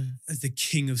like the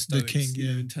king of Stoics. The king,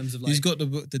 you know, in terms of like... He's got the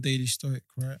book, The Daily Stoic,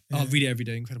 right? Yeah. I'll read it every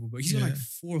day, incredible book. He's got like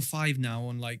 4 or 5 now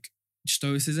on like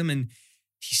Stoicism, and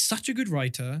he's such a good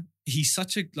writer. He's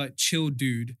such a like chill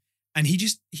dude. And he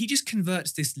just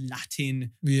converts this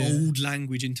Latin old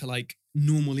language into like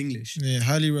normal English. Yeah,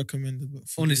 highly recommend the book.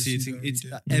 Honestly, it's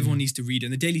everyone needs to read it.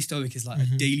 And the Daily Stoic is like a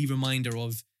daily reminder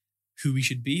of who we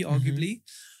should be, arguably.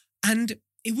 And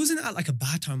it wasn't at like a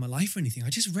bad time in my life or anything. I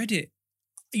just read it.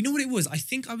 You know what it was? I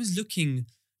think I was looking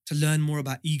to learn more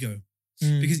about ego.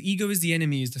 Because Ego is the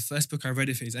Enemy is the first book I read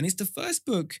of his. And it's the first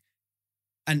book,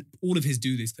 and all of his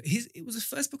do this, but it was the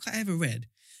first book I ever read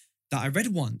that I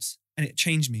read once. and it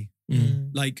changed me.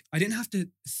 Like, I didn't have to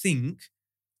think,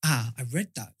 I read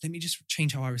that. Let me just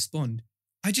change how I respond.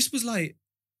 I just was like,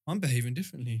 I'm behaving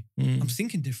differently. I'm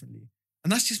thinking differently.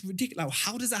 And that's just ridiculous. Like,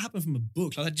 how does that happen from a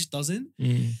book? Like, that just doesn't.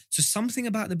 So something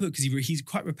about the book, because he's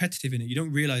quite repetitive in it. You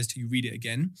don't realize till you read it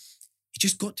again. It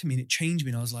just got to me and it changed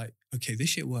me. And I was like, okay, this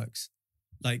shit works.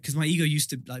 Like, because my ego used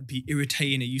to like be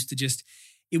irritating. It used to just,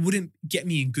 it wouldn't get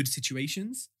me in good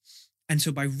situations. And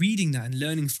so by reading that and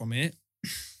learning from it,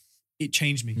 it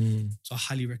changed me. So I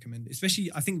highly recommend it.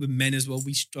 Especially, I think with men as well,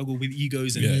 we struggle with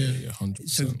egos. And 100%.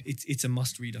 So it's a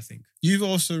must read, I think. You've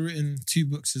also written 2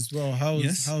 books as well. How's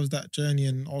Yes. that journey?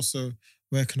 And also,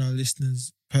 where can our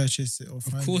listeners purchase it or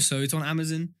find Of course, it? so it's on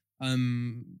Amazon.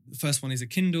 The first one is a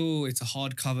Kindle, it's a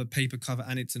hardcover, paper cover,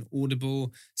 and it's an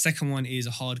Audible. Second one is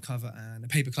a hardcover and a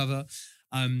paper cover.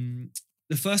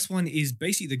 The first one is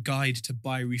basically the guide to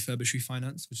buy, refurbish,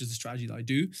 refinance, which is the strategy that I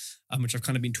do, which I've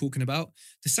kind of been talking about.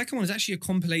 The second one is actually a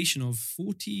compilation of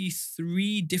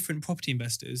 43 different property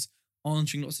investors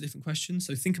answering lots of different questions.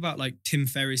 So think about like Tim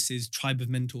Ferriss's Tribe of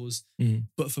Mentors,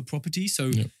 but for property.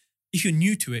 So if you're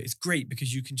new to it, it's great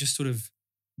because you can just sort of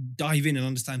dive in and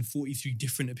understand 43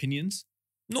 different opinions.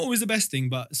 Not always the best thing,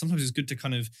 but sometimes it's good to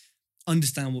kind of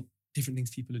understand what different things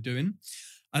people are doing.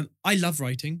 I love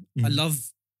writing. I love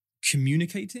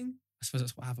communicating. I suppose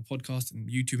that's why I have a podcast and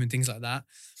YouTube and things like that.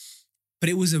 But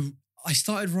I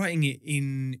started writing it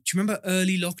in, do you remember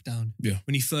early lockdown? Yeah.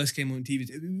 When he first came on TV,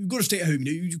 you've got to stay at home,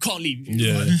 you can't leave.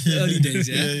 Yeah. Early days,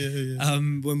 yeah? yeah.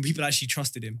 When people actually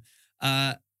trusted him.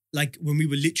 Like when we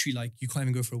were literally like, you can't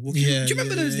even go for a walk. Do you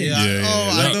remember those days? Yeah.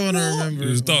 I don't want to remember. It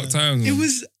was dark times. It man.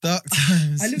 was Dark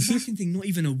times. I look back and think, not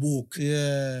even a walk.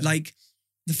 Yeah. Like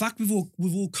the fact we've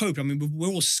all coped. I mean, we're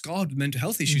all scarred with mental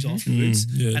health issues afterwards.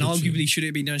 Yeah, and literally. arguably, should it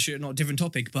have been done? Should it not? Different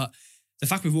topic. But the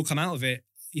fact we've all come out of it,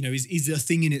 you know, is a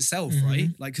thing in itself, right?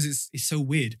 Like, because it's so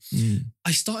weird.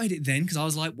 I started it then because I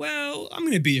was like, well, I'm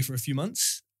going to be here for a few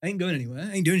months. I ain't going anywhere.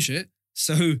 I ain't doing shit.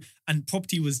 So, and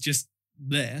property was just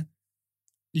there.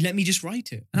 Let me just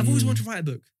write it. And I've always wanted to write a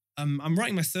book. I'm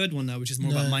writing my third one now, which is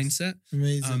more about mindset.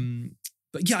 Amazing.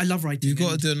 But yeah, I love writing. You've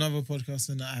got to do another podcast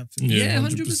when that happens. Yeah,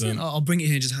 100%. I'll bring it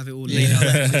here and just have it all laid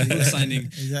out. Book signing.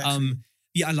 Exactly.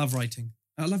 Yeah, I love writing.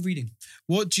 I love reading.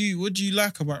 What do you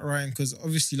like about writing? Because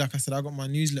obviously, like I said, I got my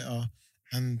newsletter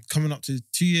and coming up to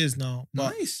 2 years now.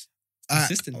 But Nice.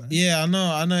 Consistent, man. Yeah, I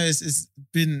know. It's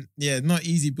been not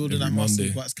easy building Every that muscle,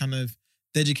 Monday. but it's kind of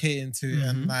dedicating to it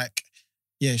and like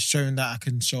showing that I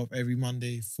can show up every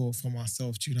Monday for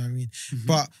myself. Do you know what I mean?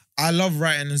 But I love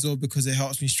writing as well because it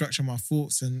helps me structure my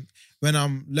thoughts. And when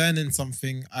I'm learning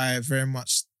something, I very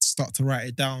much start to write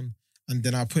it down. And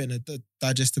then I put in a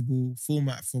digestible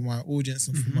format for my audience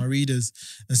and for my readers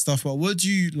and stuff. But what do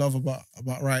you love about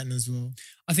writing as well?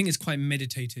 I think it's quite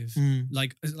meditative.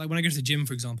 Like when I go to the gym,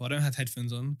 for example, I don't have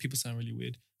headphones on. People sound really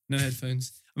weird. No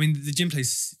headphones. I mean, the gym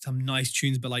plays some nice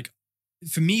tunes, but like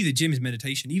for me, the gym is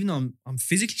meditation. Even though I'm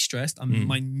physically stressed,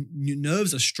 my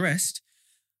nerves are stressed.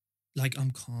 Like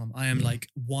I'm calm. I am like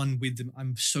one with them.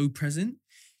 I'm so present.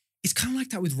 It's kind of like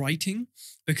that with writing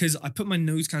because I put my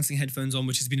noise cancelling headphones on,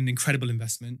 which has been an incredible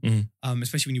investment,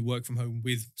 especially when you work from home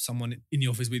with someone in the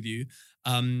office with you.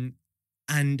 And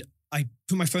I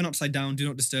put my phone upside down, do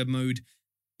not disturb mode,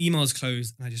 emails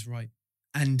closed, and I just write.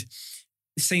 And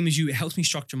the same as you, it helps me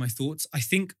structure my thoughts. I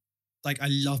think like I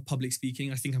love public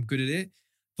speaking. I think I'm good at it.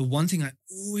 The one thing I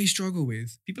always struggle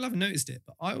with, people haven't noticed it,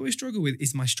 but I always struggle with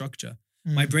is my structure.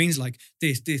 My brain's like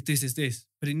this,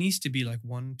 but it needs to be like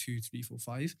 1, 2, 3, 4,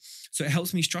 5. So it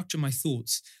helps me structure my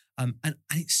thoughts. And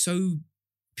it's so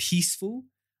peaceful.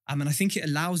 And I think it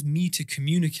allows me to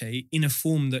communicate in a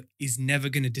form that is never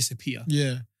going to disappear.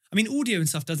 Yeah. I mean, audio and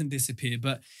stuff doesn't disappear,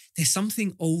 but there's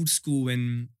something old school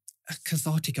and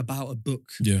cathartic about a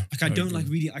book. Yeah. Like I don't like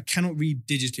reading. I cannot read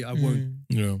digitally. I won't.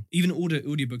 Yeah. Even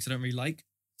audiobooks I don't really like.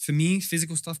 For me,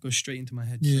 physical stuff goes straight into my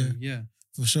head. Yeah. So, yeah.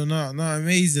 For sure. No,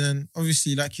 amazing. And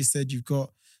obviously, like you said, you've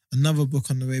got another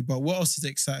book on the way. But what else is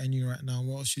exciting you right now?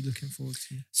 What else are you looking forward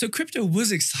to? So crypto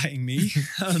was exciting me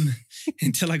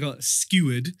until I got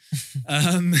skewered,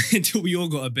 until we all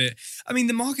got a bit. I mean,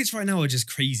 the markets right now are just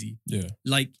crazy. Yeah.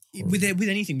 Like with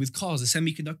anything, with cars, a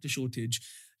semiconductor shortage,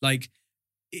 like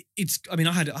it's. I mean,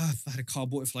 I've had a car,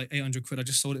 bought it for like 800 quid. I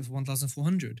just sold it for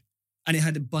 1,400, and it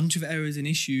had a bunch of errors and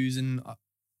issues and.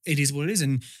 It is what it is.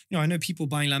 And, you know, I know people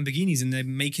buying Lamborghinis and they're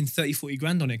making 30, 40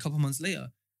 grand on it a couple of months later.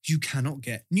 You cannot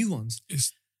get new ones.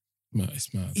 It's mad.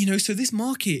 You know, so this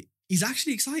market is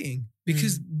actually exciting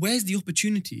because where's the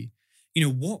opportunity? You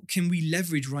know, what can we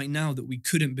leverage right now that we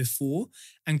couldn't before?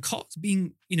 And cars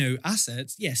being, you know,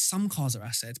 assets. Yes, some cars are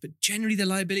assets, but generally they're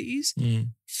liabilities.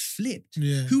 It's flipped.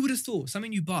 Yeah. Who would have thought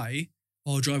something you buy,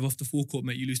 oh, drive off the forecourt,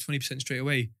 mate, you lose 20% straight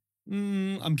away.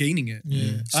 I'm gaining it.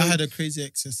 Yeah. So- I had a crazy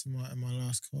excess in my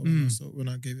last car when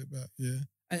I gave it back. Yeah.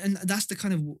 And that's the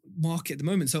kind of market at the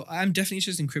moment. So I'm definitely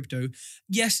interested in crypto.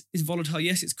 Yes, it's volatile.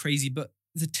 Yes, it's crazy. But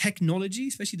the technology,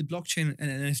 especially the blockchain and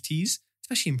NFTs,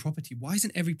 especially in property, why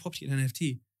isn't every property an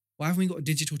NFT? Why haven't we got a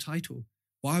digital title?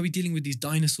 Why are we dealing with these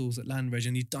dinosaurs at Land Reg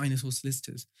and these dinosaur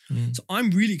solicitors? So I'm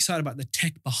really excited about the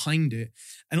tech behind it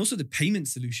and also the payment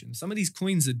solution. Some of these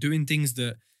coins are doing things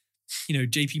that,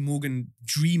 JP Morgan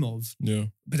dream of,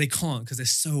 but they can't because they're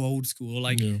so old school.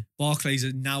 Like Barclays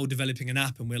are now developing an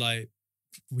app and we're like,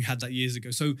 we had that years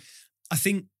ago. So I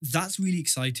think that's really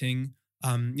exciting.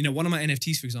 One of my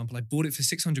NFTs, for example, I bought it for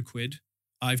 600 quid.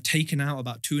 I've taken out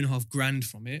about 2.5 grand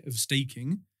from it of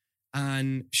staking.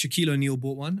 And Shaquille O'Neal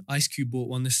bought one. Ice Cube bought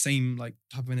one, the same like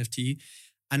type of NFT.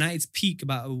 And at its peak,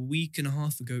 about a week and a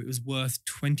half ago, it was worth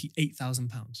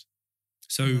 £28,000.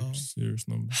 So serious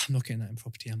number. I'm not getting that in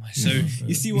property, am I? So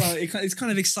you see what it's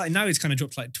kind of exciting. Now it's kind of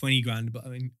dropped like 20 grand, but I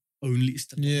mean, only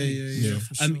stuff. Yeah.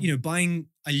 For sure. Buying,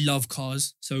 I love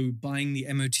cars. So buying the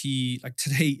MOT, like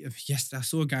yesterday I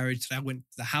saw a garage. Today I went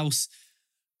to the house.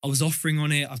 I was offering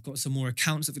on it. I've got some more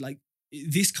accounts of it. Like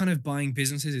this kind of buying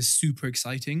businesses is super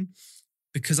exciting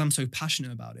because I'm so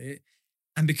passionate about it.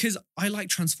 And because I like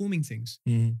transforming things.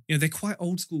 They're quite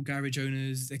old school garage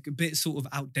owners. They're a bit sort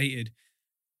of outdated.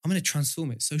 I'm going to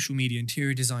transform it. Social media,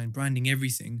 interior design, branding,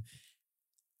 everything.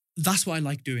 That's what I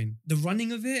like doing. The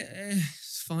running of it,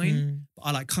 it's fine. But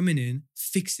I like coming in,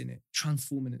 fixing it,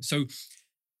 transforming it. So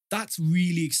that's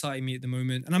really exciting me at the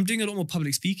moment. And I'm doing a lot more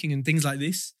public speaking and things like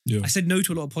this. Yeah. I said no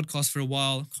to a lot of podcasts for a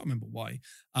while. I can't remember why.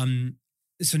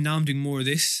 So now I'm doing more of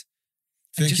this.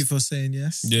 Thank you for saying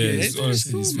yes. Yeah,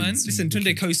 It's cool, man. Listen,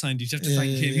 Tunde co-signed you. You have to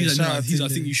thank him. He's like, no, I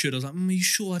think you should. I was like, are you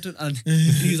sure? I don't. And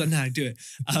he was like, nah, do it.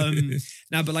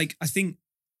 But like, I think,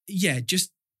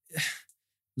 just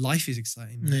life is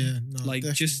exciting, man. Yeah, no, like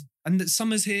definitely. and the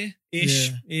summer's here,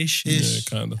 ish. Yeah,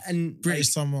 kind of. And British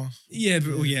summer. Yeah,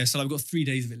 but so I've got 3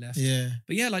 days of it left. Yeah.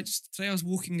 But yeah, like just today I was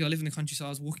walking, I live in the countryside, I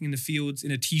was walking in the fields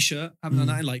in a t-shirt, haven't done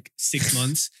that in like 6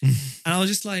 months. And I was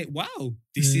just like, wow,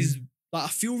 this is, like, I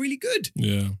feel really good.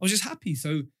 Yeah. I was just happy.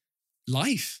 So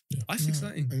life's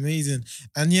exciting. Amazing.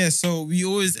 And so we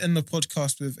always end the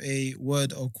podcast with a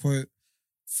word or quote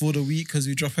for the week because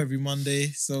we drop every Monday.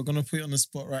 So I'm going to put you on the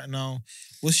spot right now.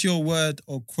 What's your word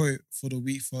or quote for the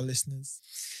week for our listeners?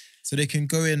 So they can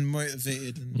go in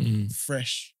motivated and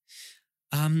fresh.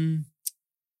 Let me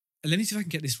see if I can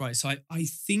get this right. So I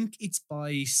think it's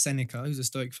by Seneca, who's a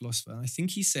Stoic philosopher. I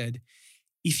think he said,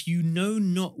 if you know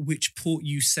not which port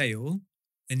you sail,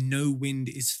 then no wind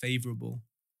is favorable.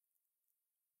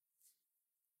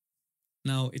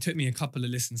 Now, it took me a couple of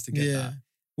listens to get that.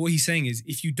 What he's saying is,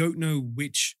 if you don't know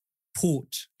which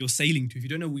port you're sailing to, if you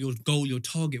don't know your goal, your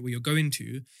target, where you're going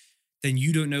to, then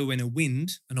you don't know when a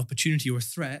wind, an opportunity or a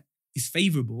threat is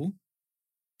favorable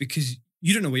because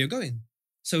you don't know where you're going.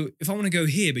 So if I want to go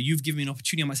here, but you've given me an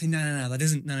opportunity, I might say, no, that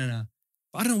isn't, no.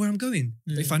 But I don't know where I'm going.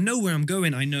 But if I know where I'm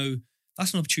going, I know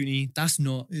that's an opportunity, that's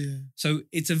not. Yeah. So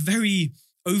it's a very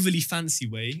overly fancy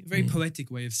way, a very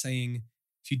poetic way of saying,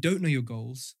 if you don't know your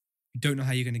goals, you don't know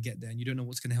how you're going to get there and you don't know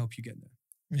what's going to help you get there.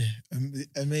 Yeah,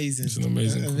 amazing. It's an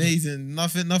amazing quote. Amazing.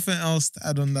 Nothing else to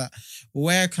add on that.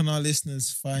 Where can our listeners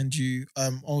find you?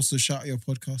 Also shout out your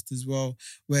podcast as well.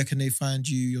 Where can they find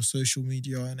you, your social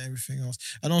media and everything else?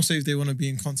 And also if they want to be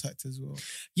in contact as well.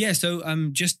 Yeah, so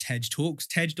just Tej Talks,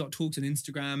 tej.talks on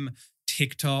Instagram,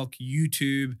 TikTok,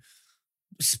 YouTube,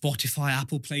 Spotify,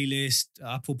 Apple Playlist,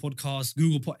 Apple Podcasts,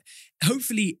 Google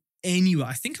hopefully anywhere.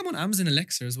 I think I'm on Amazon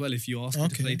Alexa as well. If you ask me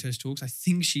to play Tej Talks, I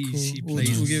think she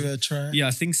plays. We'll give it a try. Yeah,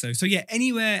 I think so. So yeah,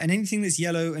 anywhere and anything that's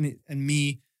yellow and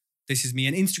me, this is me.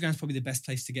 And Instagram's probably the best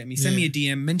place to get me. Send me a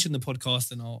DM, mention the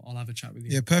podcast, and I'll have a chat with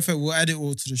you. Yeah, perfect. We'll add it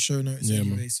all to the show notes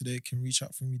anyway, so they can reach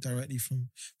out from me directly from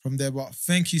there. But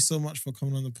thank you so much for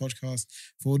coming on the podcast,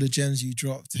 for all the gems you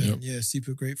dropped. And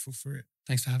super grateful for it.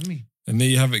 Thanks for having me. And there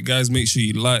you have it, guys. Make sure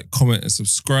you like, comment, and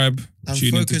subscribe. And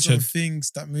focus on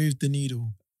things that move the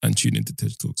needle. And tune into Tej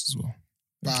Talks as well.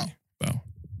 Wow.